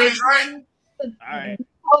 They call right?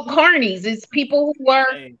 carnies. It's people who were.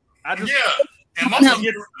 And most of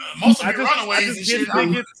your runaways and shit.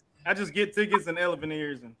 I just get tickets and elephant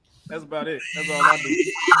ears, and that's about it. That's all I do.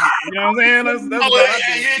 You know what I'm saying? That's about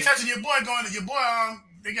you ain't touching your boy. Going to your boy.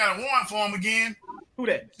 They got a warrant for him again. Who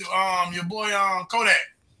that? Your boy Kodak.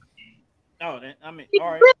 Oh, I mean,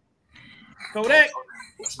 all right. Kodak,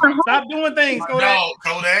 stop doing things, Kodak. No,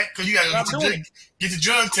 Kodak, because you gotta get your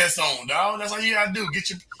drug test on, dog. That's all you gotta do. Get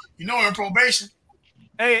your, you're in probation.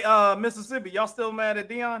 Hey, Mississippi, y'all still mad at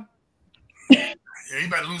Dion? Yeah, you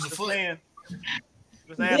better lose a foot.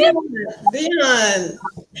 Dion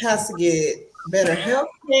has to get better health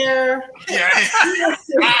care. Yeah. He has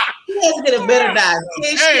to get a better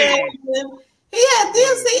dietitian. He had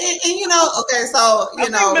this, and okay, so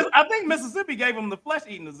I think Mississippi gave him the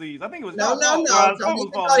flesh-eating disease. I think it was no. Because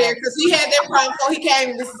he had that problem before he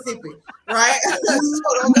came to Mississippi, right? So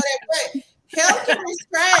don't go that way. Healthcare is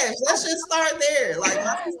trash. Let's just start there. Like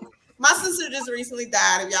my sister just recently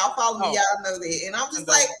died. If y'all follow me, y'all know that. And I'm just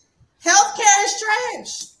like, healthcare is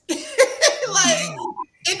trash. Like,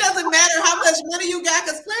 it doesn't matter how much money you got,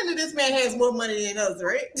 because clearly this man has more money than us,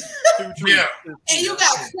 right? Yeah. And you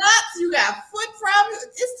got clots, you got foot problems.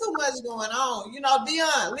 It's too much going on.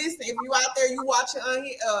 Dion, listen, if you out there, you watching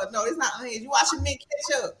no, it's not Unhinged. You watching me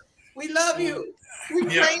Ketchup. We love you. We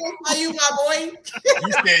praying for you, my boy.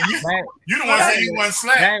 You the one saying you wasn't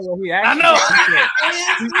slack. I know.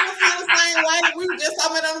 You feel the same way. We just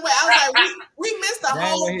coming on the way. I was like, we missed the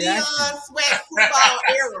whole Dion sweat football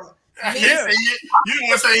era. Yeah. You don't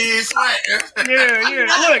want to say he ain't swag. Yeah.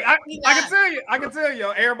 Look, I can tell you,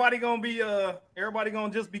 everybody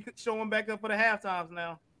gonna just be showing back up for the halftimes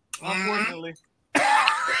now. Unfortunately,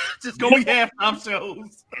 just gonna be halftime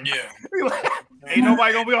shows. Yeah, ain't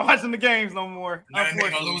nobody gonna be watching the games no more. Man, they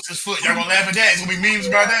gonna lose his foot. Y'all gonna laugh at that. It's gonna be memes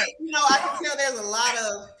about that. I can tell there's a lot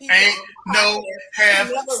of people. Ain't no half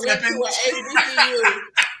stepping.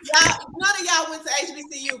 None of y'all went to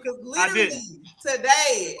HBCU because literally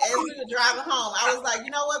today, as we were driving home, I was like, you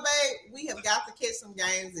know what, babe? We have got to catch some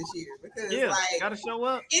games this year because gotta show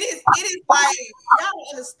up. It is like y'all don't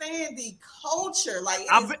understand the culture. Like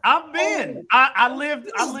I've been. I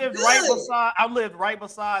lived right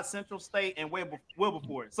beside Central State and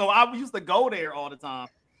Wilberforce. So I used to go there all the time.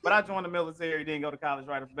 But I joined the military, didn't go to college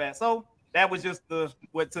right off the bat. So that was just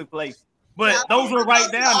what took place. But those were right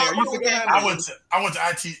down there. I went to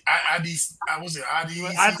IT. I was it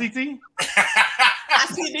IDC? ITT?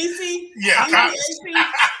 ICDC? Yeah.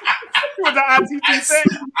 With the ITT thing?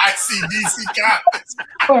 ICDC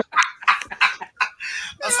college.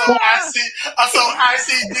 I saw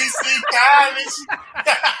ICDC college.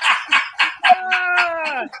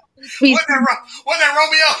 What that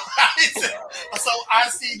Romeo? I saw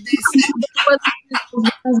ICDC.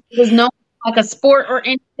 Was no like a sport or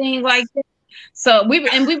anything like that. So we were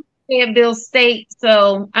Fayetteville State.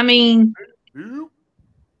 So I mean,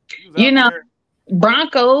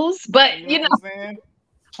 Broncos, but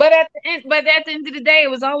but at the end of the day, it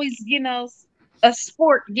was always a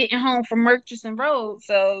sport getting home from Murchison Road.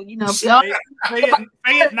 So Vietnam,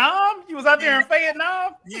 you was out there in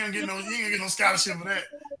Vietnam. You ain't get no scholarship for that.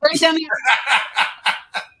 Right down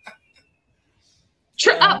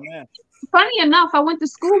there. Funny enough, I went to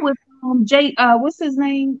school with Jay. What's his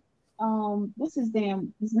name?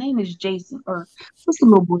 His name is Jason, or what's the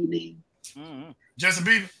little boy name? Mm-hmm. Jason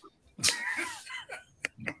Bieber.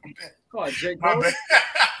 J. Cole.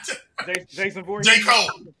 Jason Voorhees. J.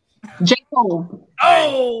 Cole. J. Cole.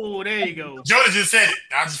 Oh, there you go. Jordan just said it.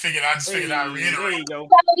 I just figured I'd reiterate. There you go.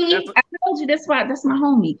 I told you that's my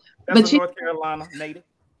homie. That's North Carolina native.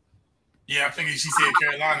 Yeah, I figured she said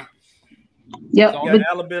Carolina. Yep.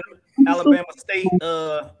 Alabama State.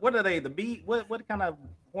 What are they? The B? What kind of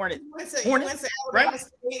Hornet? You went to Alabama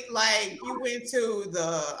State, like you went to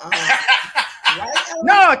the.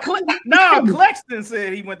 No, Clexton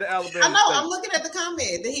said he went to Alabama. I know. State. I'm looking at the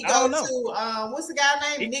comment. Did he go to what's the guy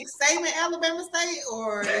named Nick Saban, Alabama State,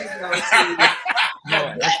 or did he go to?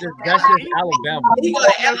 No, that's just Alabama. Did he go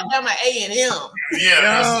to Alabama A&M?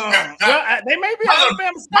 Yeah. Well, they may be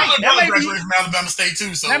Alabama State. That may be from Alabama State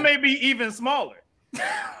too. So that may be even smaller.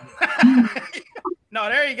 No,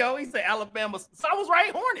 there you go. He said Alabama. So I was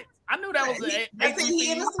right, Hornets. I knew that was it. I think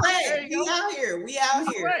he in the swag. We out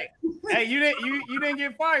here. Right. Hey, you didn't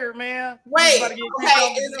get fired, man. Wait, okay.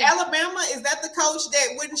 Is Alabama? Is that the coach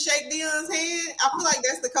that wouldn't shake Dion's hand? I feel like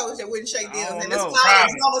that's the coach that wouldn't shake Dion's hand. That's why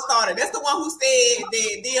started. That's the one who said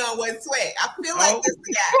that Dion wasn't swag. I feel like that's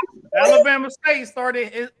the guy. Alabama State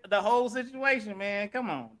started the whole situation, man. Come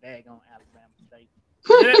on, daggone Alabama State.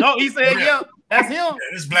 He said, "Yep, that's him."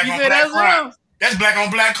 It's black on black crime. That's black on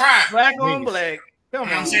black crime. Black on black. Come You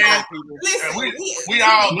know what I'm on, saying? black people. Listen, we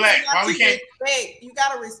all black. Why we can't? You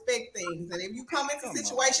gotta respect things, and if you come into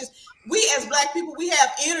situations, we as black people, we have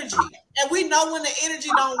energy, and we know when the energy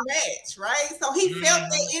don't match, right? So he felt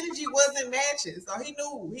that energy wasn't matching, so he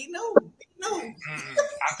knew.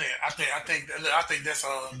 I think that's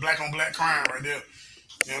black on black crime right there. You know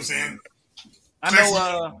what I'm saying? I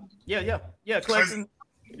know. Yeah. Clayton,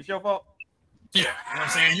 it's your fault. Yeah, you know what I'm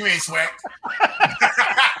saying? You ain't swag.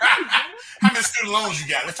 How many student loans you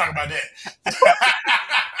got? Let's talk about that.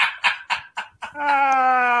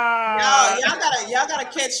 Y'all gotta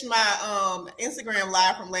catch my Instagram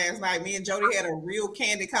live from last night. Me and Jody had a real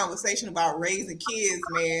candid conversation about raising kids,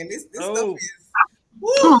 man. This stuff is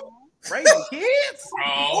woo. Raising kids?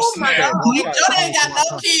 Oh my snap. God. Jody ain't got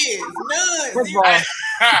no kids. None. Zero.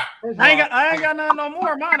 I ain't got none no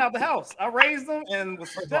more. Mine out the house. I raised them and was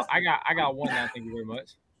successful. I got one now. Thank you very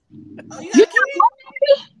much. Oh, you got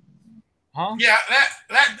kids? Huh? Yeah,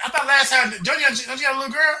 I thought last time Jody, don't you got a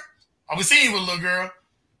little girl? I was seeing you with a little girl.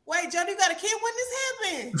 Wait, Jody, you got a kid? When this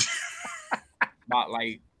happened? About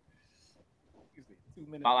like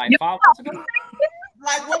 5 months ago.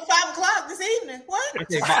 Like what? 5 o'clock this evening? What? I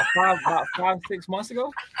think about 5-6 months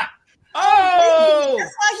ago. Oh,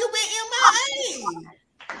 that's why you been MIA.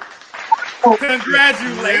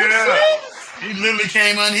 Congratulations! Yeah. He literally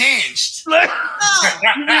came unhinged. Look,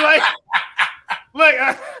 you be like,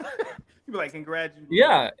 you be like, congratulations.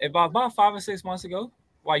 Yeah, about 5 or 6 months ago.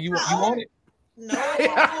 Why you want it? No, sir,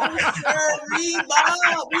 we had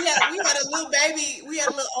a little baby. We had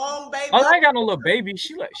a little baby. Oh, I ain't got no little baby.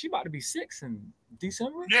 She about to be 6 in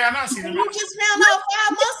December. Yeah, I'm not seeing him. You just found out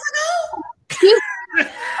 5 months ago.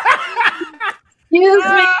 Excuse me.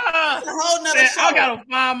 That's a whole nother show. I gotta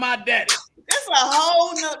find my daddy. That's a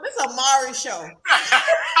whole nother. This a Mari show.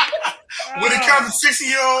 When it comes to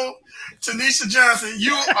 60-year-old Tanisha Johnson,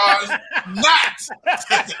 you are not.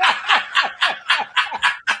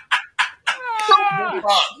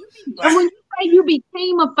 And when you say you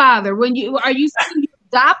became a father, are you saying you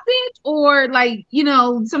adopted or like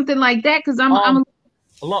something like that? Because I'm a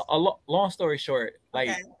long story short, like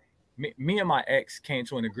okay. me and my ex came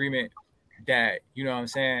to an agreement that what I'm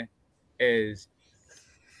saying is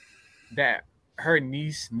that her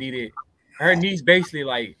niece basically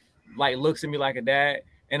like looks at me like a dad,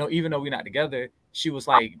 and even though we're not together, she was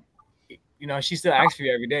like, she still asks for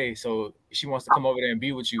you every day, so she wants to come over there and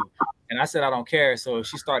be with you. And I said I don't care, so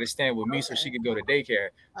she started staying with me so she could go to daycare.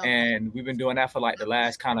 And we've been doing that for like the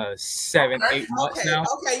last kind of 7-8 months now.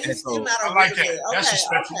 Okay, you're so, not I like that. That's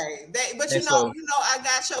respectful. Okay. But I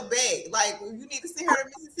got your bag. Like you need to send her to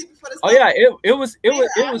Mississippi for the. Oh yeah, it was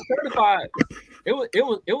certified. It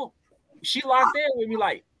was. She locked in with me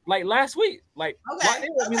like last week. Like locked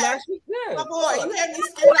in with me last week. Yeah. My boy, you had me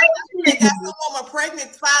scared. I got some woman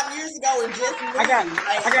pregnant 5 years ago and just moved. I got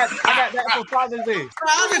that for Father's Day.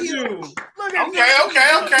 Proud of you. Look at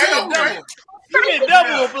Okay. You get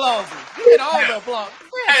double applause. You get all the applause.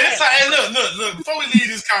 Hey, look. Before we leave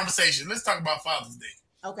this conversation, let's talk about Father's Day.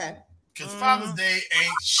 Okay. Because Father's Day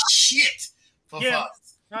ain't shit for fathers.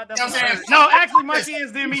 You know what I'm saying? No, actually, my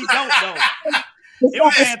kids did me dope though. It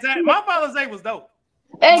was fantastic. My Father's Day was dope.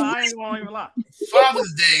 I ain't gonna even lie.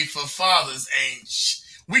 Father's Day for fathers ain't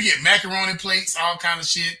we get macaroni plates, all kind of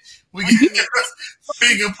shit. We get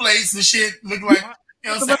finger plates and shit. Look like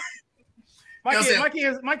what I'm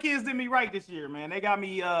saying? My kids did me right this year, man. They got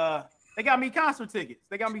me concert tickets.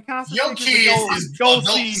 Your kids go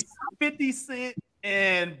see 50 Cent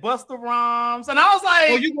and Busta Rhymes. And I was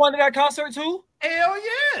like, oh, you going to that concert too? Hell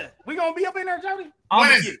yeah. We gonna be up in there, Jody.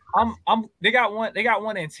 They got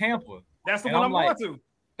one in Tampa. That's the one I'm going to.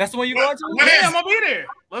 That's the one you going to? Yeah, I'm gonna be there.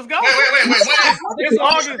 Let's go. Wait. It's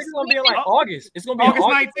August. It's gonna be in like August. It's gonna be August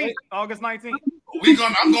 19th. August 19th.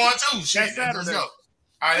 I'm going too. Shit. Let's go. All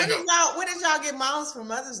right, let's go. When did y'all get moms for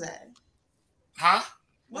Mother's Day? Huh?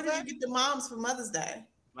 When did you get the moms for Mother's Day?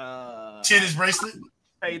 Tennis bracelet.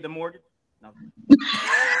 Paid the mortgage. No.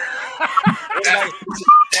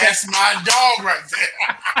 That's my dog right there.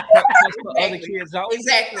 Other kids out.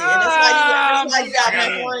 Exactly. And that's why you got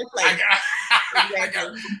macaroni plate.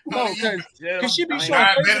 Exactly. No, because she be showing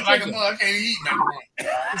I favoritism. bet like a mug. I can't eat macaroni.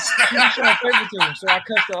 She be showing favoritism, so I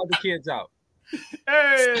cut the other kids out.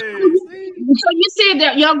 Hey. So you said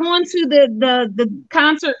that y'all going to the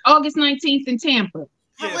concert August 19th in Tampa.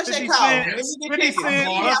 How much they cost? 50 Cent,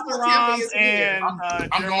 Busta Rhymes, and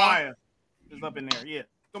Jeremiah is up in there. Yeah.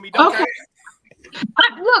 It's gonna be dope. Okay.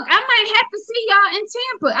 Look, I might have to see y'all in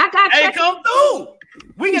Tampa. I got. Hey, come through.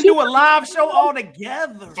 We can do a live show all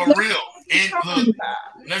together. For real. Look,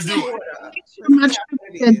 let's do it.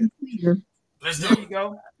 Let's do There you it.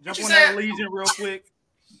 go. Jump on that Legion real quick.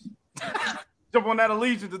 jump on that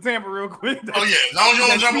Allegiant to Tampa real quick. Oh yeah, long as you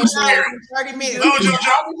don't jump on Spirit. 30 minutes. Long as you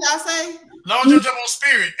What y'all say? Long as you jump on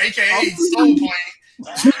Spirit, aka Soul Plane.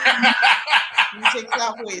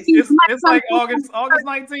 It's like August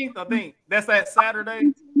 19th, I think. That's that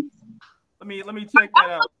Saturday. Let me check that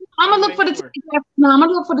out. I'm gonna look for the tickets. I'm gonna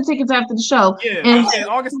look for the tickets after the show. Yeah, and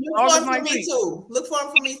August 19th. Look for them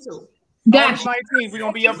for me too. August 19th, we're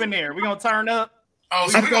gonna be up in there. We're gonna turn up. Oh,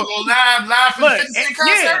 so we're gonna go live for the 50 Cent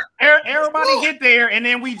concert? Yeah, everybody get there, and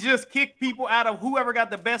then we just kick people out of whoever got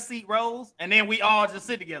the best seat rows, and then we all just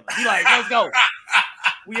sit together. Be like, let's go.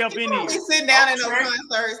 We up in here. We sitting down in those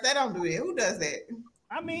concerts. They don't do that. Who does that?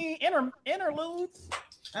 I mean, interludes,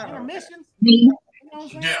 intermissions. You know what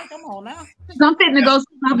I'm saying? Come on now. I'm fitting to go see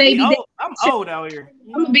my baby. I'm old out here.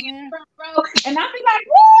 I'm gonna be in the front row, and I'll be like,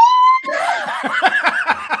 woo!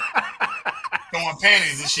 Throwing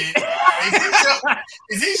panties and shit.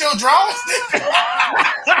 Is these your drawers?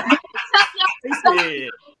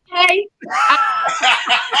 Hey.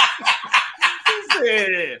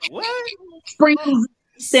 What? Sprinkles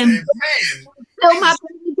and tell my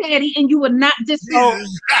baby daddy, and you will not disrespect.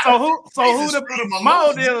 So who the my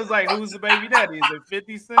old deal is like, who's the baby daddy? Is it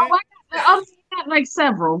 50 Cent? I've got like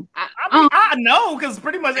several. I know, because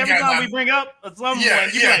pretty much every time we bring up someone, you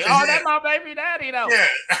be like, oh, that's my baby daddy though. Yeah.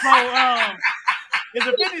 So is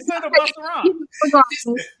it 50 Cent or Busta Rhymes?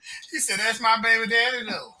 He said, that's my baby daddy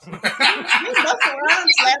though. Didn't Busta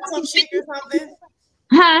Rhymes slap some chick or something?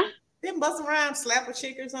 Huh? Didn't Busta Rhymes slap a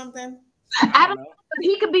chick or something? I don't know.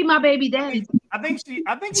 He could be my baby daddy. I think he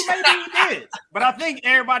did, but I think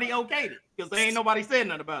everybody okayed it because there ain't nobody said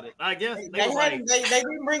nothing about it. I guess they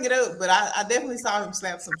didn't bring it up, but I definitely saw him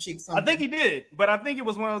slap some chicks. I think he did, but I think it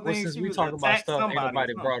was one of those things. Since we talk about stuff ain't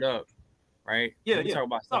nobody brought up, right? Yeah, we talk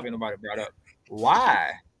about stuff ain't nobody brought up.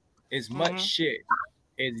 Why, as much shit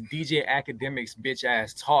as DJ Academic's bitch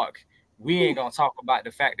ass talk, we ain't gonna talk about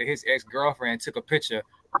the fact that his ex-girlfriend took a picture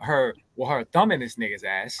of her with her thumb in this nigga's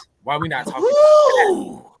ass? Why we not talking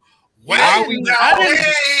about that?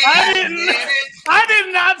 I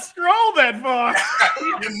did not stroll that far.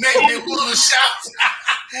 You're making it little shots.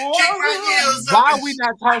 Why we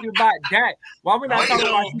not talking about that? Why we not talking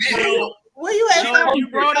about that? Where you at? You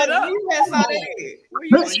brought it up.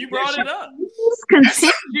 You brought it up.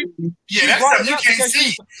 Yeah, that's something you can't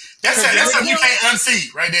see. That's something you can't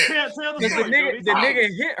unsee right there. The nigga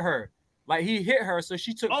hit her. Like he hit her, so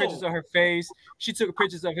she took pictures of her face. She took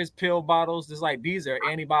pictures of his pill bottles. Just like these are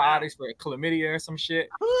antibiotics for chlamydia or some shit.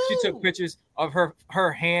 She took pictures of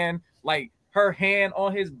her hand, like her hand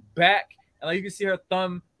on his back, and like you can see her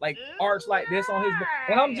thumb like arch like this on his back.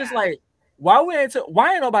 And I'm just like, why ain't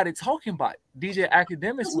nobody talking about DJ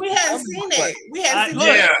Academics? We haven't seen it. We haven't seen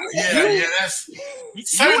it. Yeah. That's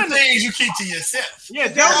certain things you keep to yourself. Yeah,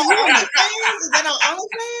 is that on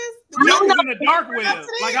OnlyFans? Joe in the dark web.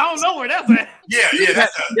 Like I don't know where that's at.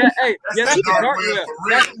 That's the dark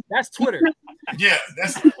web. That's Twitter. Yeah,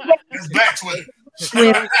 that's black Twitter.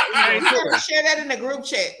 Share that in the group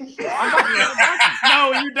chat.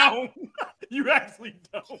 No, you don't. You actually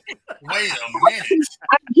don't. Wait a minute.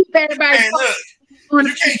 Hey, look,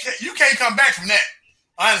 you can't come back from that.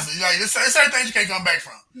 Honestly, like there's certain things you can't come back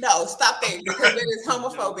from. No, stop that because it is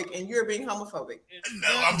homophobic, and you're being homophobic. No,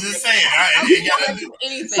 I'm just saying.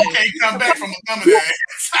 You can't come back from a thumb in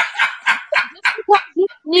You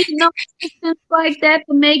need no assistance like that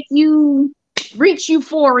to make you reach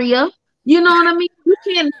euphoria. You know what I mean? You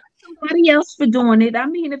can't somebody else for doing it. I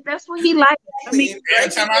mean, if that's what he likes. I mean,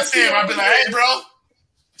 every time I see him, I'll be like, "Hey, bro."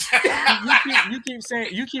 you keep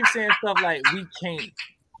saying stuff like we can't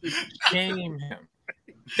shame him.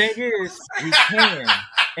 Thing is, we can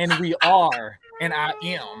and we are, and I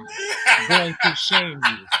am going to shame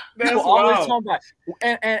you. People always talking about,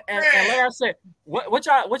 and like I said, what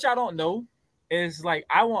y'all don't know is like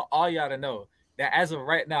I want all y'all to know that as of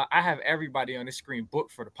right now, I have everybody on the screen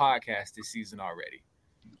booked for the podcast this season already.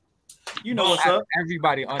 You know what's up?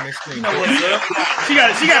 Everybody on the screen. You know what's up? She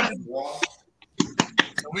got.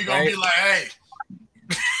 So we gonna be like, hey.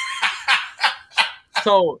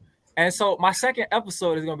 So my second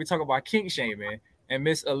episode is gonna be talking about kink shaming, and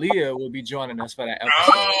Miss Aaliyah will be joining us for that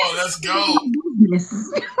episode. Oh, let's go! Yes,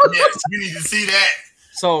 we need to see that.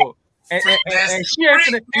 So and she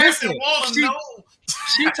actually listen.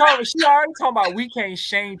 She already talking about we can't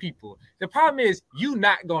shame people. The problem is you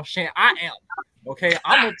not gonna shame. I am. Okay,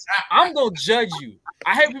 I'm gonna judge you.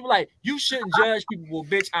 I hate people like you shouldn't judge people. Well,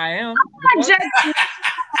 bitch, I am.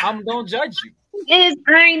 I'm gonna judge you. I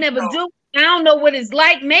ain't never do. I don't know what it's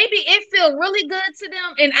like. Maybe it feel really good to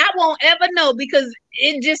them, and I won't ever know because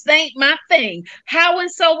it just ain't my thing.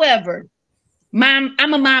 Howsoever, I'm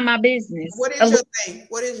gonna mind my business. What is your thing?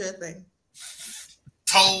 What is your thing?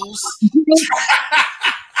 toes.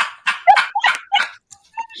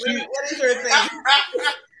 What is your thing?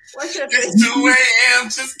 What's your thing? It's 2 a.m.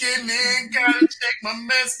 Just getting in. Gotta check my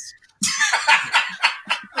message.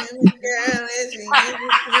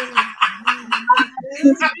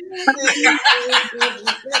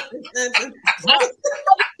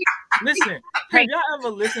 Listen, have y'all ever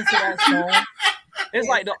listened to that song? It's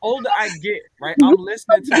like the older I get, right? I'm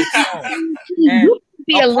listening to the song, and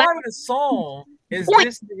a part of the song is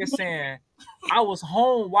this nigga saying, "I was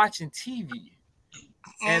home watching TV,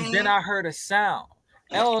 and then I heard a sound."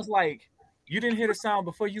 And I was like, "You didn't hear the sound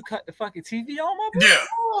before you cut the fucking TV on, my boy?" Yeah.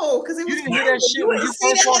 Oh, because you didn't hear that shit when you see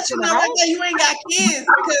first walked in the house. You ain't got kids,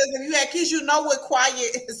 because if you had kids, you know what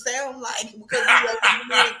quiet sound like, because you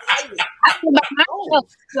quiet.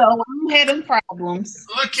 So I'm having problems.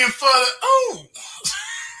 Looking for the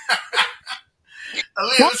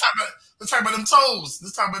let's talk about them toes.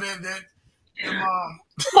 Let's talk about that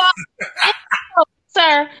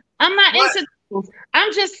Sir, I'm not into those.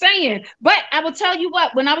 I'm just saying. But I will tell you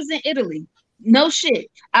what, when I was in Italy, no shit.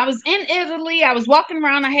 I was in Italy. I was walking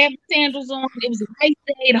around. I had my sandals on. It was a nice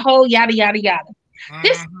day, the whole yada, yada, yada.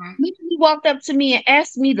 This literally walked up to me and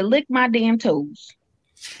asked me to lick my damn toes.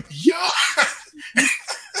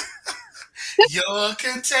 You're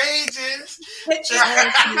contagious.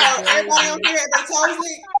 Everybody on here, their toes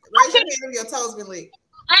licked. Raise your hand if your toes been licked.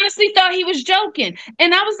 Honestly thought he was joking,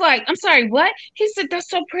 and I was like, "I'm sorry, what?" He said, "That's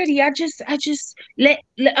so pretty. I just let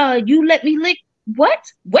you let me lick what?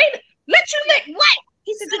 Wait, let you lick what?"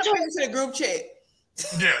 He said, "Put it into the group chat."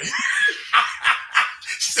 Yeah.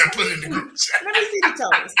 She said, "Put it in the group chat." Let me see the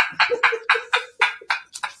toes.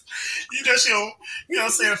 You know, you know what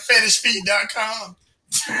I'm saying? Fetishfeet.com.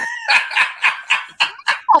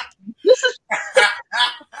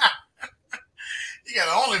 You got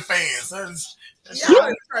OnlyFans.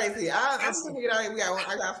 Y'all crazy. I'm gonna get out here.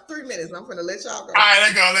 I got 3 minutes. I'm gonna let y'all go. All right,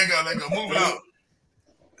 let go. Moving on.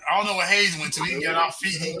 I don't know what Hayes went to. He got off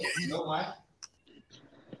feet. He know why.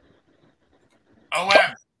 Oh, what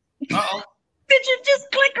happened? Uh-oh. Did you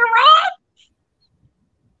just click her off?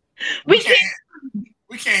 We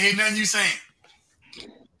can't hear nothing you saying.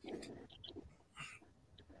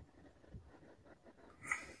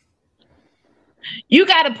 You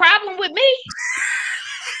got a problem with me?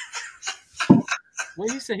 Well,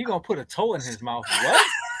 he said he gonna put a toe in his mouth. What?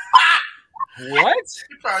 What?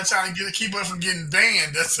 You're probably trying to keep us from getting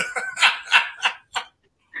banned. That's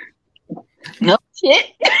no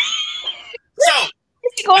shit. So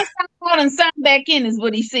he's gonna stop out and sign back in, is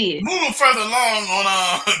what he said. Moving further along on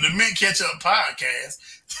the Mint Ketchup podcast,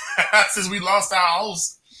 since we lost our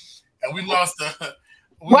host and we lost the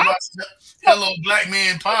Hello Black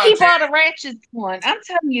Man podcast. Keep all the ratchets on. I'm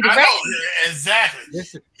telling you, the ratchets. Exactly.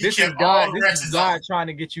 This is God trying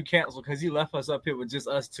to get you canceled because he left us up here with just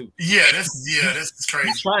us two. Yeah, this is crazy.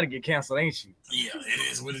 He's trying to get canceled, ain't you? Yeah,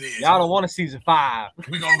 it is what it is. Y'all don't want a season 5.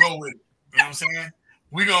 We gonna go with it. You know what I'm saying?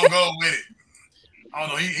 We gonna go with it. I don't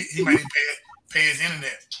know. He might even pay his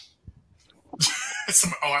internet.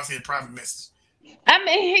 I see a private message. I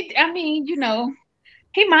mean, you know,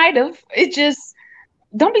 he might have. It just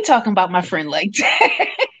don't be talking about my friend like that.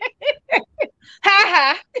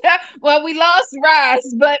 Ha ha. Well, we lost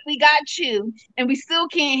Ross, but we got you, and we still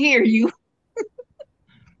can't hear you.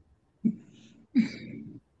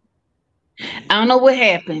 I don't know what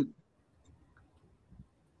happened.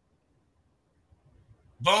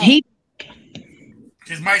 Boom.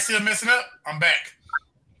 His mic still messing up. I'm back.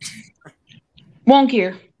 Won't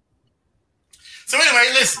care. So anyway,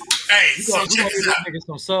 listen. Hey, so check this out.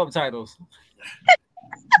 Some subtitles.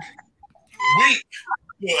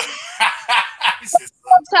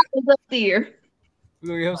 Subtitles up there.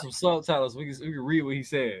 We're gonna have some subtitles. We can read what he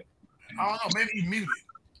said. I don't know. Maybe he muted.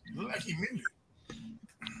 Look like he muted.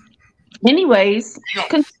 Anyways, so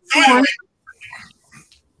anyway,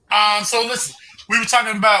 so listen. We were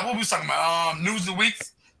talking about what we was talking about. News of the week.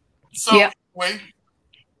 So anyway,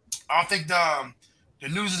 I don't think the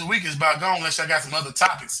news of the week is about gone unless I got some other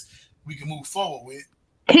topics we can move forward with.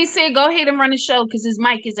 He said, "Go ahead and run the show because his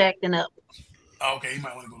mic is acting up." Oh, okay, he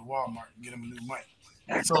might want to go to Walmart and get him a new mic.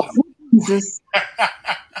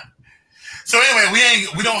 So anyway,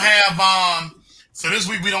 we don't have so this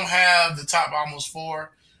week we don't have the top almost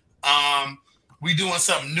 4. We doing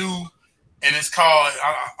something new, and it's called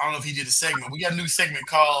I don't know if he did a segment. We got a new segment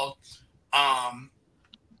called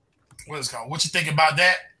what is it called? What you think about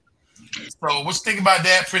that? So what you think about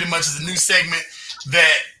that pretty much is a new segment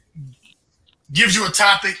that gives you a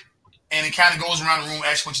topic and it kind of goes around the room,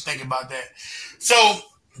 asks what you think about that. So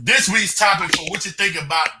this week's topic for what you think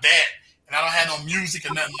about that, and I don't have no music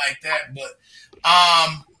or nothing like that, but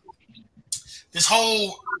this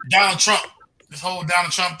whole Donald Trump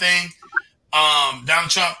thing. Donald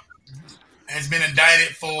Trump has been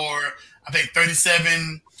indicted for, I think,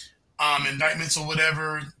 37 indictments or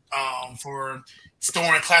whatever, for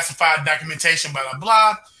storing classified documentation, blah, blah,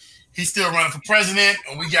 blah. He's still running for president,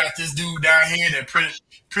 and we got this dude down here that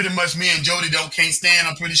pretty much me and Jody can't stand.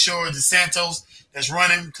 I'm pretty sure DeSantis that's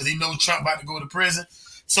running because he knows Trump about to go to prison.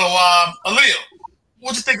 So, Aaliyah,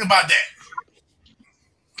 what you think about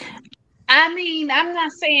that? I mean, I'm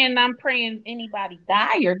not saying I'm praying anybody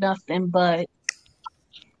die or nothing, but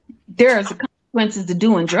there's consequences to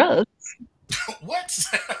doing drugs. What?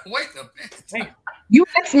 Wait a minute. You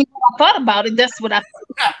asked me what I thought about it. That's what I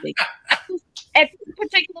thought. At this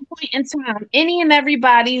particular point in time, any and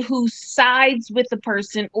everybody who sides with the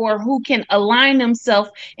person or who can align themselves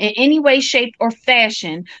in any way, shape, or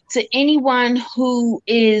fashion to anyone who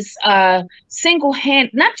is not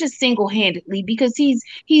just single-handedly, because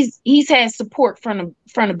he's had support from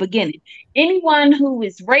the beginning. Anyone who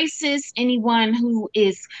is racist, anyone who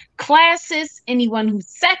is classist, anyone who's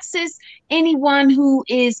sexist, anyone who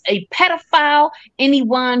is a pedophile,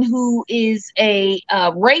 anyone who is a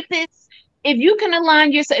rapist. If you can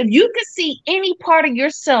align yourself, if you can see any part of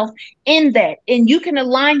yourself in that, and you can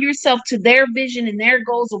align yourself to their vision and their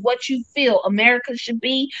goals of what you feel America should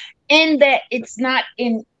be, in that it's not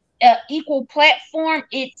in an equal platform,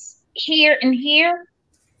 it's here and here.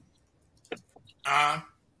 I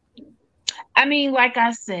mean, like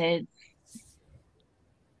I said,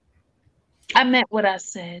 I meant what I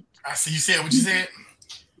said. I see you said what you said.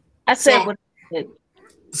 I said what I said.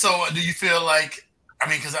 So, do you feel like? I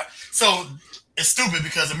mean, so it's stupid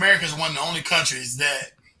because America is one of the only countries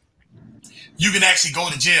that you can actually go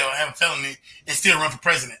to jail, have a felony, and still run for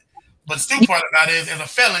president. But the stupid part about it is, as a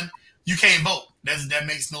felon, you can't vote. That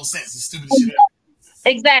makes no sense. It's stupid shit.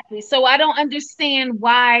 Exactly. So I don't understand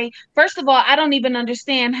why. First of all, I don't even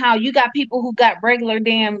understand how you got people who got regular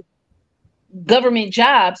damn government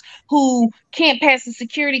jobs who can't pass the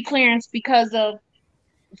security clearance because of,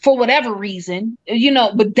 for whatever reason,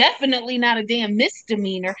 but definitely not a damn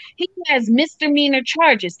misdemeanor. He has misdemeanor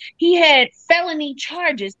charges. He had felony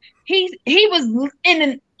charges. He was in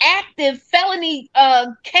an active felony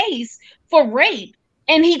case for rape,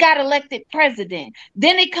 and he got elected president.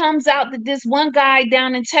 Then it comes out that this one guy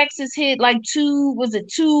down in Texas hit like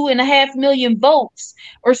 2.5 million votes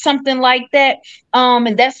or something like that.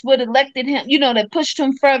 And that's what elected him, that pushed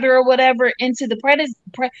him further or whatever into the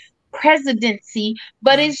presidency.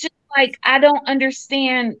 But it's just like, I don't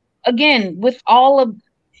understand, again,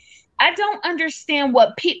 I don't understand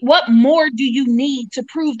what more do you need to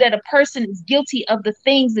prove that a person is guilty of the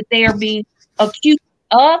things that they are being accused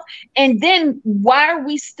of? And then why are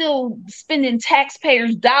we still spending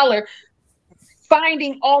taxpayers' dollar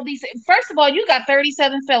finding all these? First of all, you got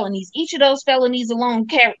 37 felonies. Each of those felonies alone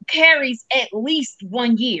carries at least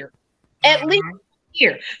 1 year. At least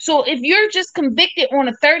year. So if you're just convicted on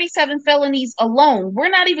a 37 felonies alone, we're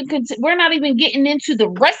not even getting into the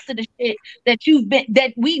rest of the shit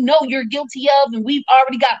that we know you're guilty of, and we've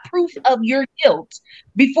already got proof of your guilt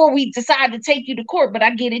before we decide to take you to court. But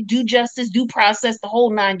I get it, due justice, due process, the whole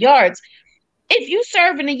 9 yards. If you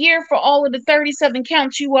serve in a year for all of the 37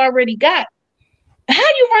 counts you already got, how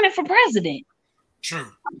you running for president? True.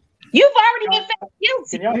 You've already been found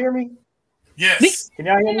guilty. Can y'all hear me? Yes. Can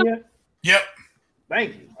y'all hear me yet? Yep.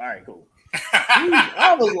 Thank you. All right, cool.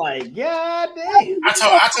 I was like, God damn.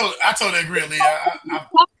 I totally agree, Lee. I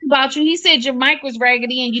talked about you. He said your mic was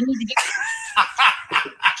raggedy and you need to get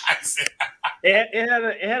it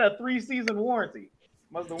had a 3-season warranty.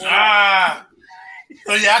 Must have won.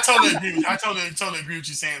 So yeah, I totally agree. I totally agree with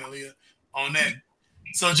you saying, Aaliyah, on that.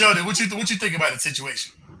 So Jody, what you think about the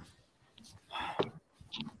situation?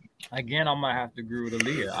 Again, I might have to agree with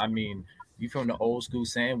Aaliyah. I mean, you from the old school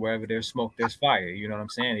saying, wherever there's smoke, there's fire. You know what I'm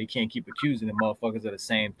saying? You can't keep accusing the motherfuckers of the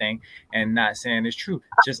same thing and not saying it's true.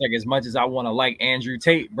 Just like as much as I want to like Andrew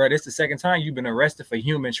Tate, bro, this is the second time you've been arrested for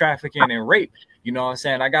human trafficking and rape. You know what I'm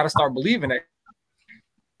saying? I got to start believing that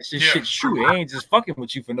shit's true. It ain't just fucking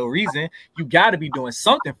with you for no reason. You got to be doing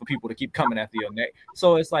something for people to keep coming after your neck.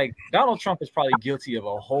 So it's like Donald Trump is probably guilty of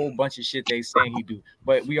a whole bunch of shit they saying he do.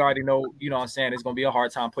 But we already know, you know what I'm saying, it's going to be a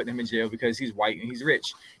hard time putting him in jail because he's white and he's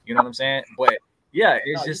rich. You know what I'm saying? But yeah,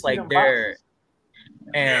 it's just like there.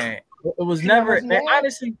 And it was never, and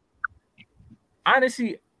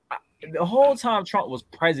honestly, the whole time Trump was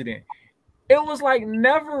president, it was like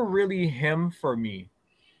never really him for me.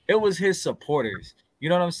 It was his supporters. You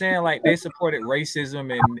know what I'm saying? Like they supported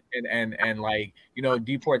racism and like, you know,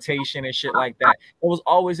 deportation and shit like that. It was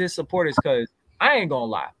always his supporters because I ain't gonna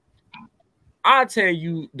lie. I tell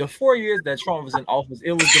you, the 4 years that Trump was in office,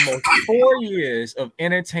 it was the most 4 years of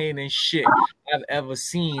entertaining shit I've ever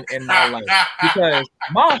seen in my life. Because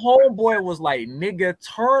my homeboy was like, nigga,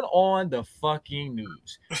 turn on the fucking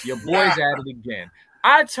news. Your boy's at it again.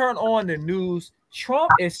 I turn on the news.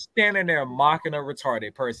 Trump is standing there mocking a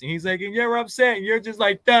retarded person. He's like, and you're upset, and you're just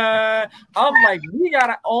like, duh. I'm like, we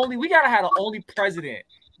gotta have the only president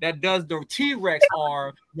that does the T-Rex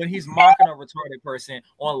arm when he's mocking a retarded person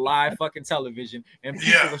on live fucking television, and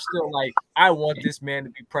people are still like, I want this man to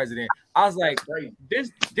be president. I was like,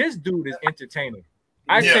 this dude is entertaining.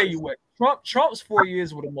 I tell you what, Trump's 4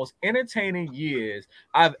 years were the most entertaining years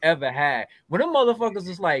I've ever had. When them motherfuckers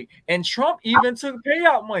was like, and Trump even took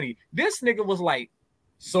payout money. This nigga was like,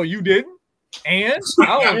 so you didn't? And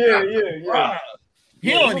yeah. He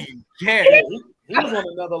don't even care. He was on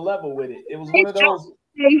another level with it. It was one of those.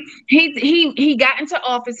 He got into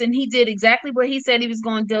office and he did exactly what he said he was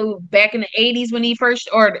going to do back in the 80s when he first,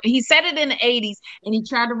 or he said it in the 80s and he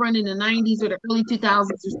tried to run in the 90s or the early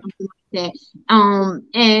 2000s or something like that.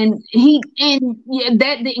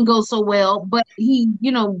 That didn't go so well, but he,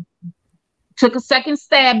 took a second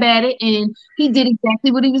stab at it and he did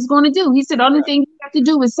exactly what he was going to do. He said, the only thing you have to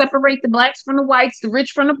do is separate the blacks from the whites, the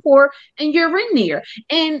rich from the poor, and you're in there.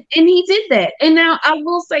 And he did that. And now I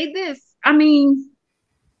will say this. I mean,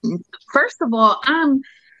 first of all, I'm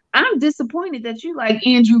disappointed that you like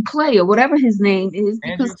Andrew Clay or whatever his name is.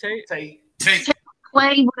 Andrew Tate.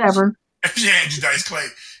 Clay, whatever. Yeah, Andrew Dice Clay.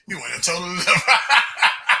 You went a total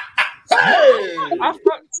I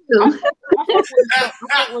fuck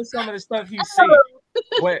with some of the stuff he said.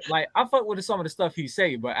 But I fuck with some of the stuff he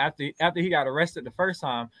say. But after he got arrested the first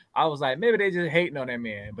time, I was like, maybe they just hating on that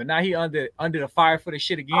man. But now he under the fire for the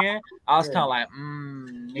shit again. I was kind of like,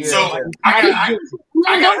 So I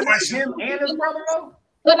got a question. Him and his brother though.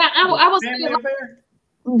 But I was saying,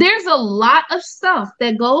 there's a lot of stuff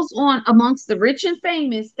that goes on amongst the rich and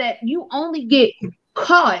famous that you only get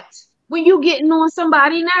caught when you getting on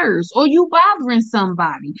somebody's nerves or you bothering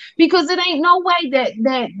somebody, because it ain't no way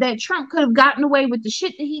that Trump could have gotten away with the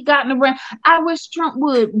shit that he gotten around. I wish Trump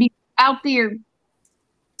would be out there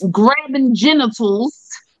grabbing genitals,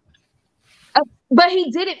 but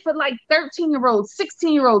he did it for like 13-year-olds,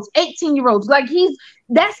 16-year-olds, 18-year-olds. Like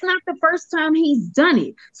that's not the first time he's done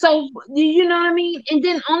it. So you know what I mean? And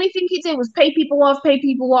then only thing he did was pay people off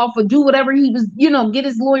or do whatever he was, get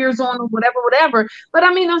his lawyers on or whatever. But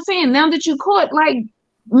I mean, I'm saying now that you caught, like,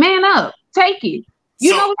 man up, take it.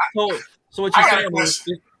 So what you're saying is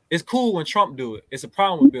it's cool when Trump do it. It's a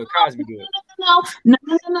problem when Bill Cosby do it. No.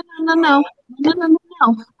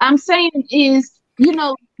 I'm saying is,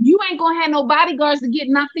 you ain't gonna have no bodyguards to get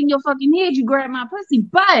knocked in your fucking head. You grab my pussy.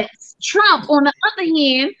 But Trump, on the other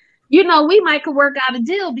hand, we might could work out a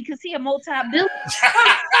deal because he a multi-billionaire.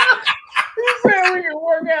 He said we can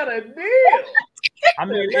work out a deal. I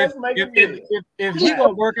mean, if he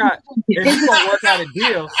gonna work out a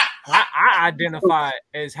deal, I identify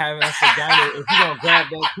as having us a guy. If he gonna grab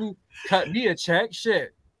that poop, cut me a check,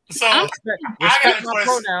 shit. So respect my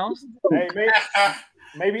pronouns. Hey,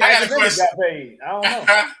 maybe I got paid. I don't know.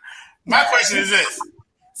 My question is this.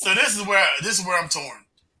 So this is where I'm torn.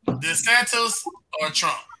 DeSantis or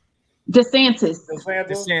Trump? DeSantis.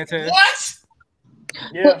 What?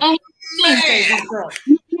 Yeah.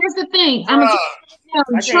 Here's the thing. I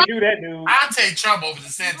can't do that, dude. I'll take Trump over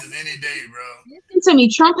DeSantis any day, bro. Listen to me.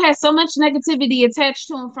 Trump has so much negativity attached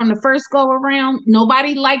to him from the first go around.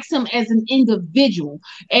 Nobody likes him as an individual.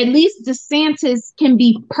 At least DeSantis can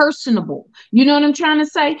be personable. You know what I'm trying to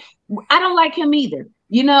say? I don't like him either.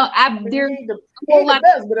 He's the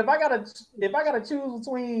best, but if I gotta choose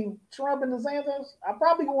between Trump and DeSantis, I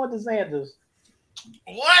probably go with DeSantis.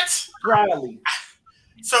 What? Probably.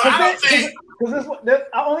 So I don't think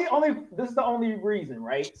this is the only reason,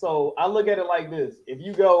 right? So I look at it like this: if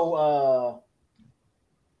you go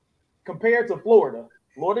compared to Florida,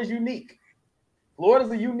 Florida's unique.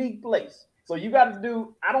 Florida's a unique place, so you got to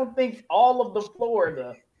do. I don't think all of the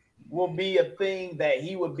Florida will be a thing that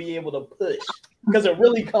he would be able to push, because it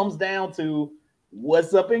really comes down to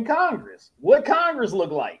what's up in Congress. What Congress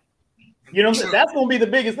look like? That's going to be the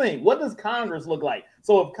biggest thing. What does Congress look like?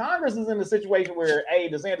 So if Congress is in a situation where,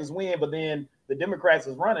 DeSantis win, but then the Democrats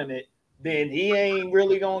is running it, then he ain't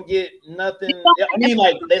really going to get nothing. I mean,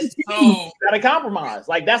 like, let's got to compromise.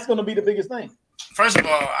 Like, that's going to be the biggest thing. First of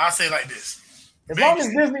all, I'll say like this. As long as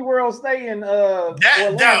Disney World stay in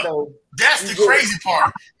Orlando. That's the crazy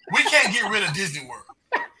part. We can't get rid of Disney World.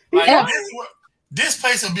 Like, this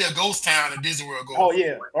place will be a ghost town if Disney World goes. Oh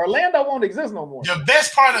yeah, Orlando won't exist no more. The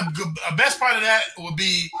best part of that will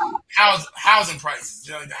be housing prices.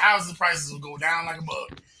 The housing prices will go down like a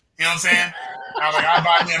bug, You know what I'm saying? I was like, I'll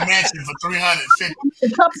buy me a mansion for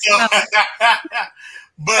 $350.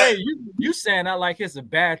 But hey, you saying that like it's a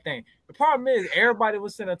bad thing. The problem is everybody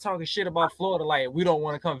was sitting there talking shit about Florida, like we don't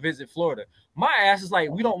want to come visit Florida. My ass is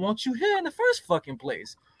like, we don't want you here in the first fucking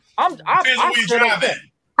place. I ain't want to go that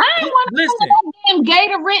damn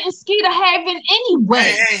gator rent and ski to heaven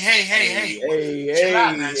anyway. Hey. Chill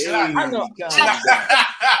out, man. Chill out.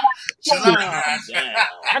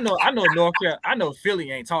 I know North Carolina. I know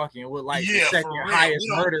Philly ain't talking with like the second highest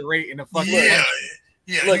murder rate in the fucking country.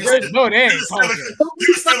 Yeah, look, no, they ain't talking. You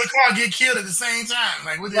can steal a car, get killed at the same time.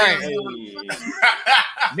 Like what the hell?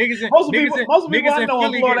 Most people I know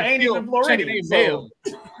in Florida ain't even Floridian.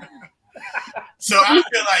 So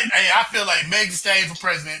I feel like Meg Thee Stallion for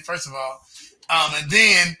president, first of all. And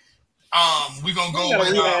then we're gonna go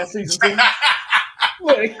with season 2.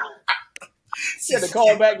 Look, you had to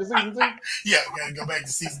call back to season 2. Yeah, we gotta go back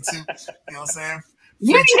to season 2. You know what I'm saying?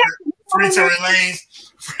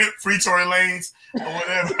 Free Tory Lanes, or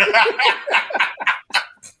whatever.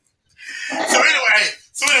 So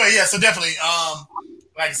anyway, yeah. So definitely,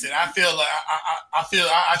 like I said, I feel like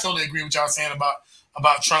I totally agree with y'all saying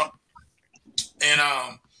about Trump, and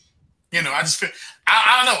I just feel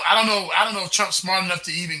I don't know if Trump's smart enough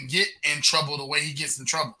to even get in trouble the way he gets in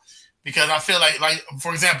trouble, because I feel like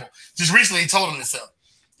for example, just recently he told him himself.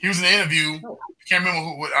 He was in an interview. I can't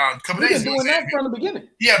remember a couple days ago. Doing that from the beginning.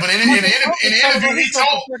 Yeah, but in the interview he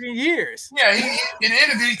told years. Yeah, in the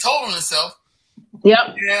interview he told on himself.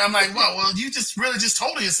 Yep. Yeah, I'm like, well, you just really just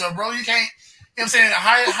told on yourself, bro. You can't. You know what I'm saying?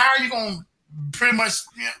 How are you going to pretty much?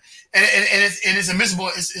 You know, and it's admissible.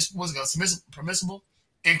 It's what's it called? Permissible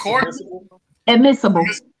in court. Admissible.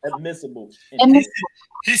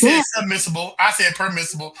 He said submissible. I said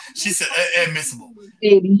permissible. She said admissible.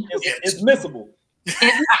 Baby. It's admissible.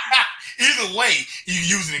 Either way, you can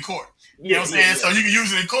use it in court. You know what I'm saying? So you can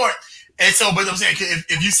use it in court. And so, but I'm saying,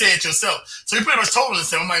 if you say it yourself. So he pretty much told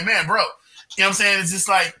himself, I'm like, man, bro. You know what I'm saying? It's just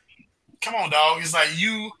like, come on, dog. It's like,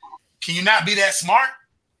 can you not be that smart?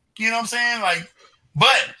 You know what I'm saying? Like,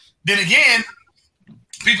 but then again,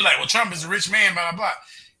 people are like, well, Trump is a rich man, blah, blah, blah.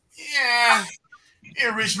 Yeah,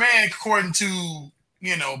 you're a rich man according to,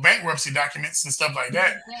 bankruptcy documents and stuff like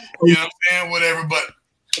that. You know what I'm saying? Whatever, but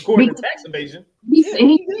according to tax evasion.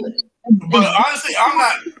 But honestly,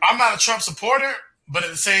 I'm not a Trump supporter, but at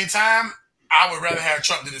the same time, I would rather have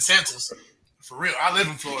Trump than DeSantis. For real. I live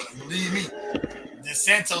in Florida. Believe me.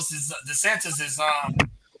 DeSantis is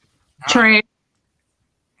trash.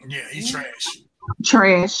 Yeah, he's trash.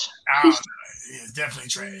 Trash. He's definitely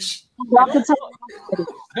trash.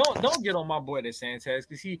 Don't get on my boy DeSantis,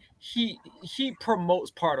 because he promotes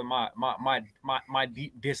part of my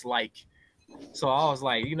deep dislike. So I was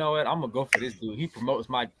like, you know what? I'm gonna go for this dude. He promotes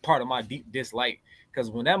part of my deep dislike. Because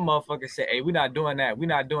when that motherfucker said, "Hey, we're not doing that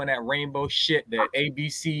rainbow shit, the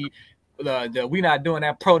ABC, we not doing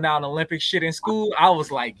that pronoun Olympic shit in school," I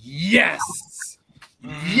was like, yes,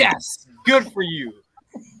 good for you.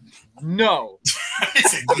 No.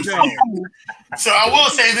 So I will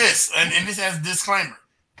say this, and this has a disclaimer: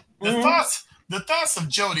 the thoughts of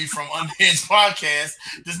Jody from Unhinged podcast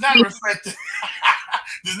does not reflect the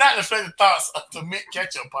thoughts of the Mint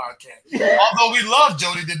Ketchup podcast. Although we love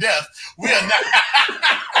Jody to death, we are not.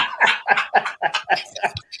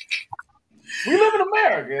 We live in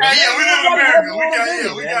America. We live in America.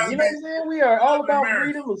 We got you know what I'm saying? We are all about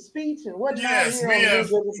freedom of speech and whatnot. Yes, we are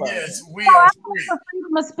free.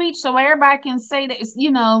 Freedom of speech, so everybody can say that,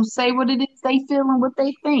 say what it is they feel and what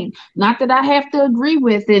they think. Not that I have to agree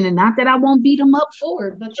with it, and not that I won't beat them up for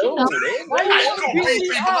it, but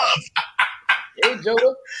Hey,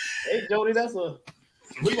 Jody, that's a.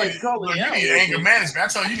 We like to call it. You need anger management. I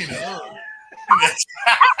tell you, you need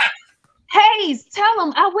Hayes, tell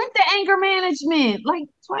them I went to anger management like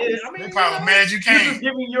twice. Yeah, they probably mad you came.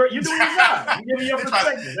 You're doing your job. You're giving your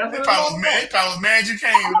perspective. They probably was mad you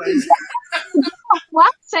came. Well,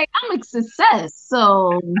 I say I'm a success,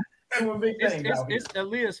 so it's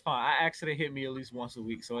Aaliyah's fine. I asked her to hit me at least once a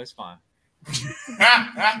week, so it's fine.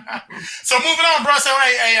 So moving on, bro. So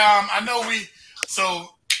I know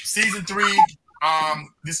season 3.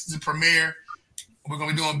 This is the premiere. We're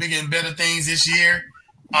gonna be doing bigger and better things this year.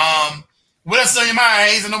 What else is on your mind,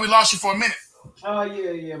 Hayes? I know we lost you for a minute.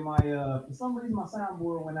 Yeah. My for some reason my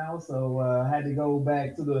soundboard went out, so I had to go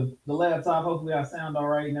back to the laptop. Hopefully I sound all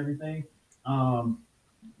right and everything.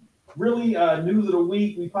 Really, news of the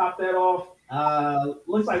week. We popped that off.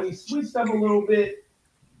 Looks like we switched up a little bit.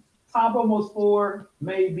 Top Almost 4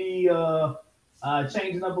 may be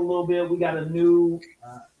changing up a little bit. We got a new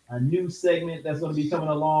segment that's going to be coming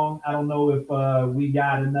along. I don't know if we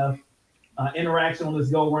got enough interaction on this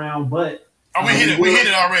go round, but Oh, we hit it. We hit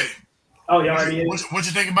it already. Oh, you already hit it? What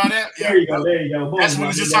you think about that? There you go. There you go. Boom, that's what we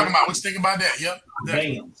was just talking about. What you think about that? Yep.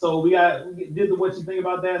 Bam. So we did the what you think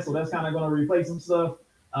about that. So that's kind of going to replace some stuff.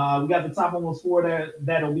 We got the top almost 4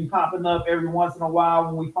 that'll be popping up every once in a while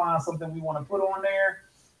when we find something we want to put on there.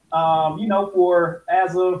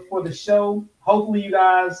 For the show, hopefully you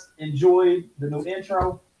guys enjoyed the new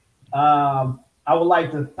intro. I would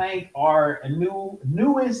like to thank our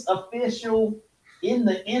newest official in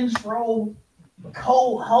the intro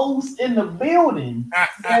co-host in the building.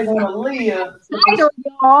 Leah.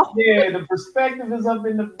 The perspective is up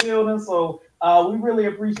in the building, so we really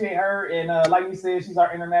appreciate her. And like we said, she's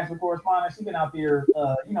our international correspondent. She's been out there,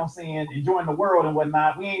 enjoying the world and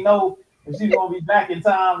whatnot. We ain't know if she's gonna be back in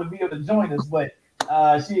time to be able to join us, but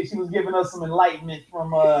she was giving us some enlightenment from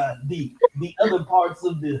the other parts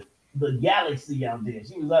of the galaxy out there.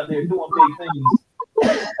 She was out there doing big things.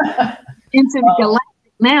 Into the galactic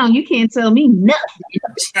now, you can't tell me nothing.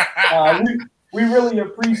 We really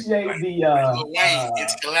appreciate the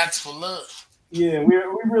it's galactic love. Yeah, we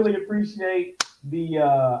really appreciate the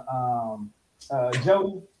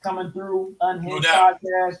Jody coming through Unhinged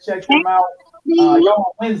podcast. Check them out. Y'all on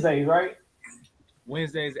Wednesdays, right?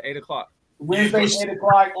 Wednesdays at 8:00. Wednesdays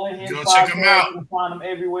 8:00. Unhinged podcast. Check them out. You can find them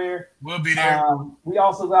everywhere. We'll be there. We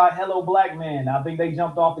also got Hello Black Man. I think they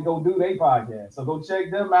jumped off to go do their podcast, so go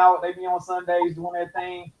check them out. They be on Sundays doing their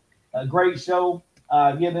thing. A great show.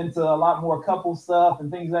 Get into a lot more couple stuff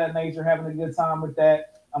and things of that nature. Having a good time with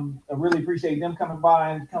that. I really appreciate them coming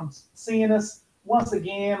by and seeing us once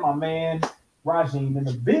again. My man Rajim in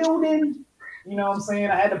the building. You know what I'm saying?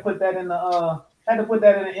 I had to put that in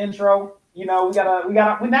the intro. You know, we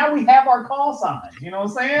now we have our call signs. You know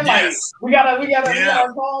what I'm saying? Yes. Like we got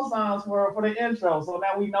our call signs for the intro. So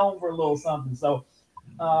now we known for a little something. So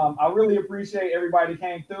I really appreciate everybody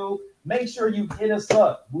came through. Make sure you hit us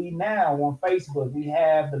up. We now on Facebook. We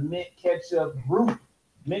have the Mint Ketchup group,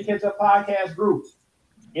 Mint Ketchup podcast group.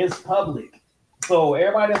 It's public. So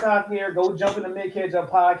everybody that's out there, go jump in the Mint Ketchup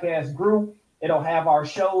podcast group. It'll have our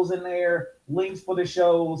shows in there, links for the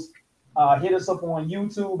shows. Hit us up on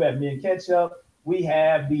YouTube at Mint Ketchup. We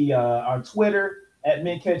have our Twitter at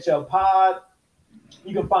Mint Ketchup Pod.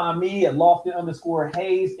 You can find me at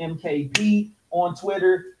Lofton_Hayes MKP on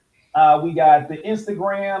Twitter. We got the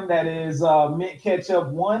Instagram that is Mint Ketchup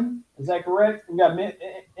 1. Is that correct? We got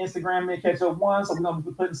Instagram Mint Ketchup 1. So we're gonna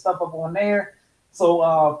be putting stuff up on there.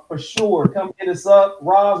 So for sure, come hit us up.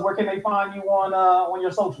 Roz, where can they find you on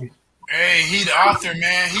your socials? Hey, he the author,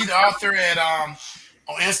 man. He the author at on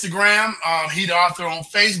Instagram. He the author on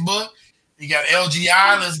Facebook. You got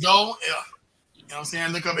LGI. Let's go. You know what I'm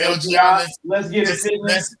saying? Look up LGI. Let's get it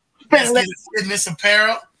fitness. Let's get it fitness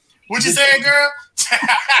apparel. What you saying, girl?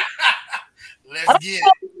 Let's get it.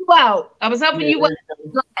 Wow. I was helping you. Oh,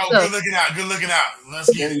 good looking out. Good looking out. Let's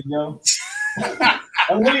get it. There you go.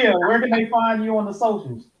 Aaliyah, where can they find you on the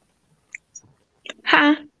socials?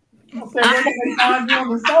 Huh? I said, where can they find you on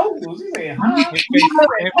the socials? She said, huh?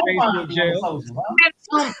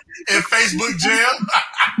 In Facebook jail.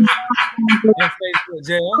 In Facebook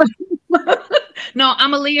jail. No,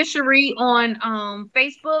 I'm Aaliyah Cherie on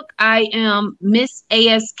Facebook. I am Miss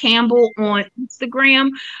A.S. Campbell on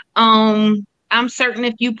Instagram. I'm certain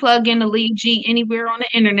if you plug in Aaliyah G anywhere on the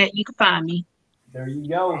internet, you can find me. There you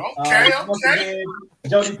go. Okay. Again,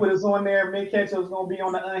 Jody put us on there. Mint Ketchup is going to be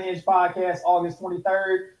on the Unhinged podcast August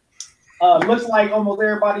 23rd. Looks like almost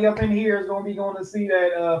everybody up in here is going to be going to see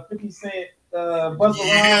that 50 Cent Busta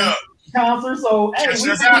Rhymes concert. So, hey, we're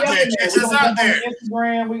going to jump on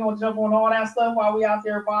Instagram. We're going to jump on all that stuff while we out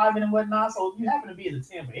there vibing and whatnot. So, if you happen to be in the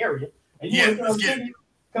Tampa area and you want to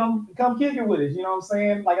come kick it with us, you know what I'm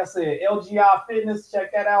saying? Like I said, LGI Fitness,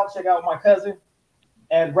 check that out. Check out my cousin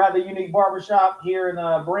at Rather Unique Barbershop here in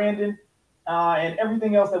Brandon, and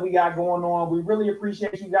everything else that we got going on. We really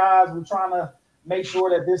appreciate you guys. We're trying to make sure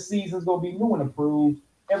that this season's going to be new and approved.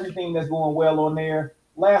 Everything that's going well on there.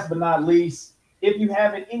 Last but not least, if you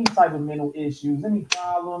having any type of mental issues, any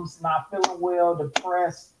problems, not feeling well,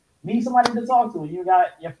 depressed, need somebody to talk to, you got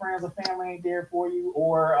your friends or family ain't there for you,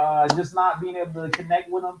 or just not being able to connect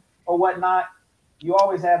with them or whatnot, you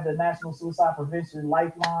always have the National Suicide Prevention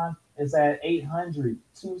Lifeline. It's at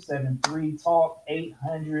 800-273-TALK,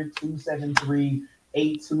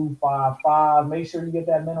 800-273-8255. Make sure you get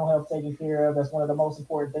that mental health taken care of. That's one of the most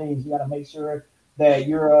important things. You got to make sure that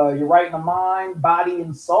you're right in the mind, body,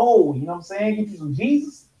 and soul. You know what I'm saying? Get you some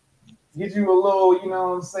Jesus. Get you a little, you know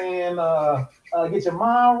what I'm saying? Get your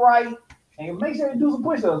mind right. And make sure you do some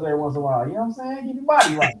push-ups every once in a while. You know what I'm saying? Keep your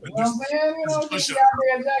body right. You know what I'm saying? You know, get you out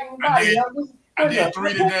there jacking your body. I did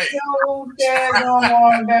 3 today.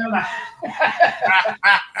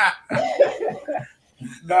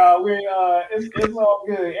 No, it's all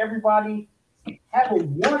good. Everybody have a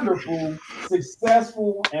wonderful,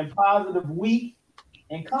 successful, and positive week.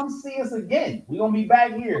 And come see us again. We're gonna be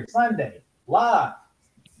back here Sunday live.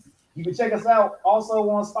 You can check us out also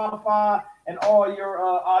on Spotify and all your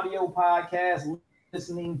audio podcast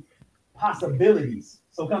listening possibilities.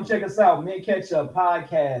 So come check us out, Men Ketchup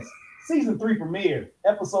Podcast, Season 3 premiere,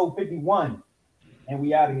 Episode 51. And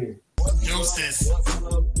we out of here. Deuces.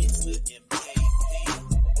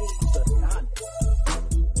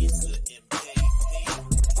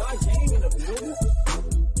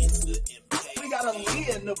 We got a Lee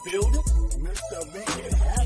in the building. Mr. Make It Happen.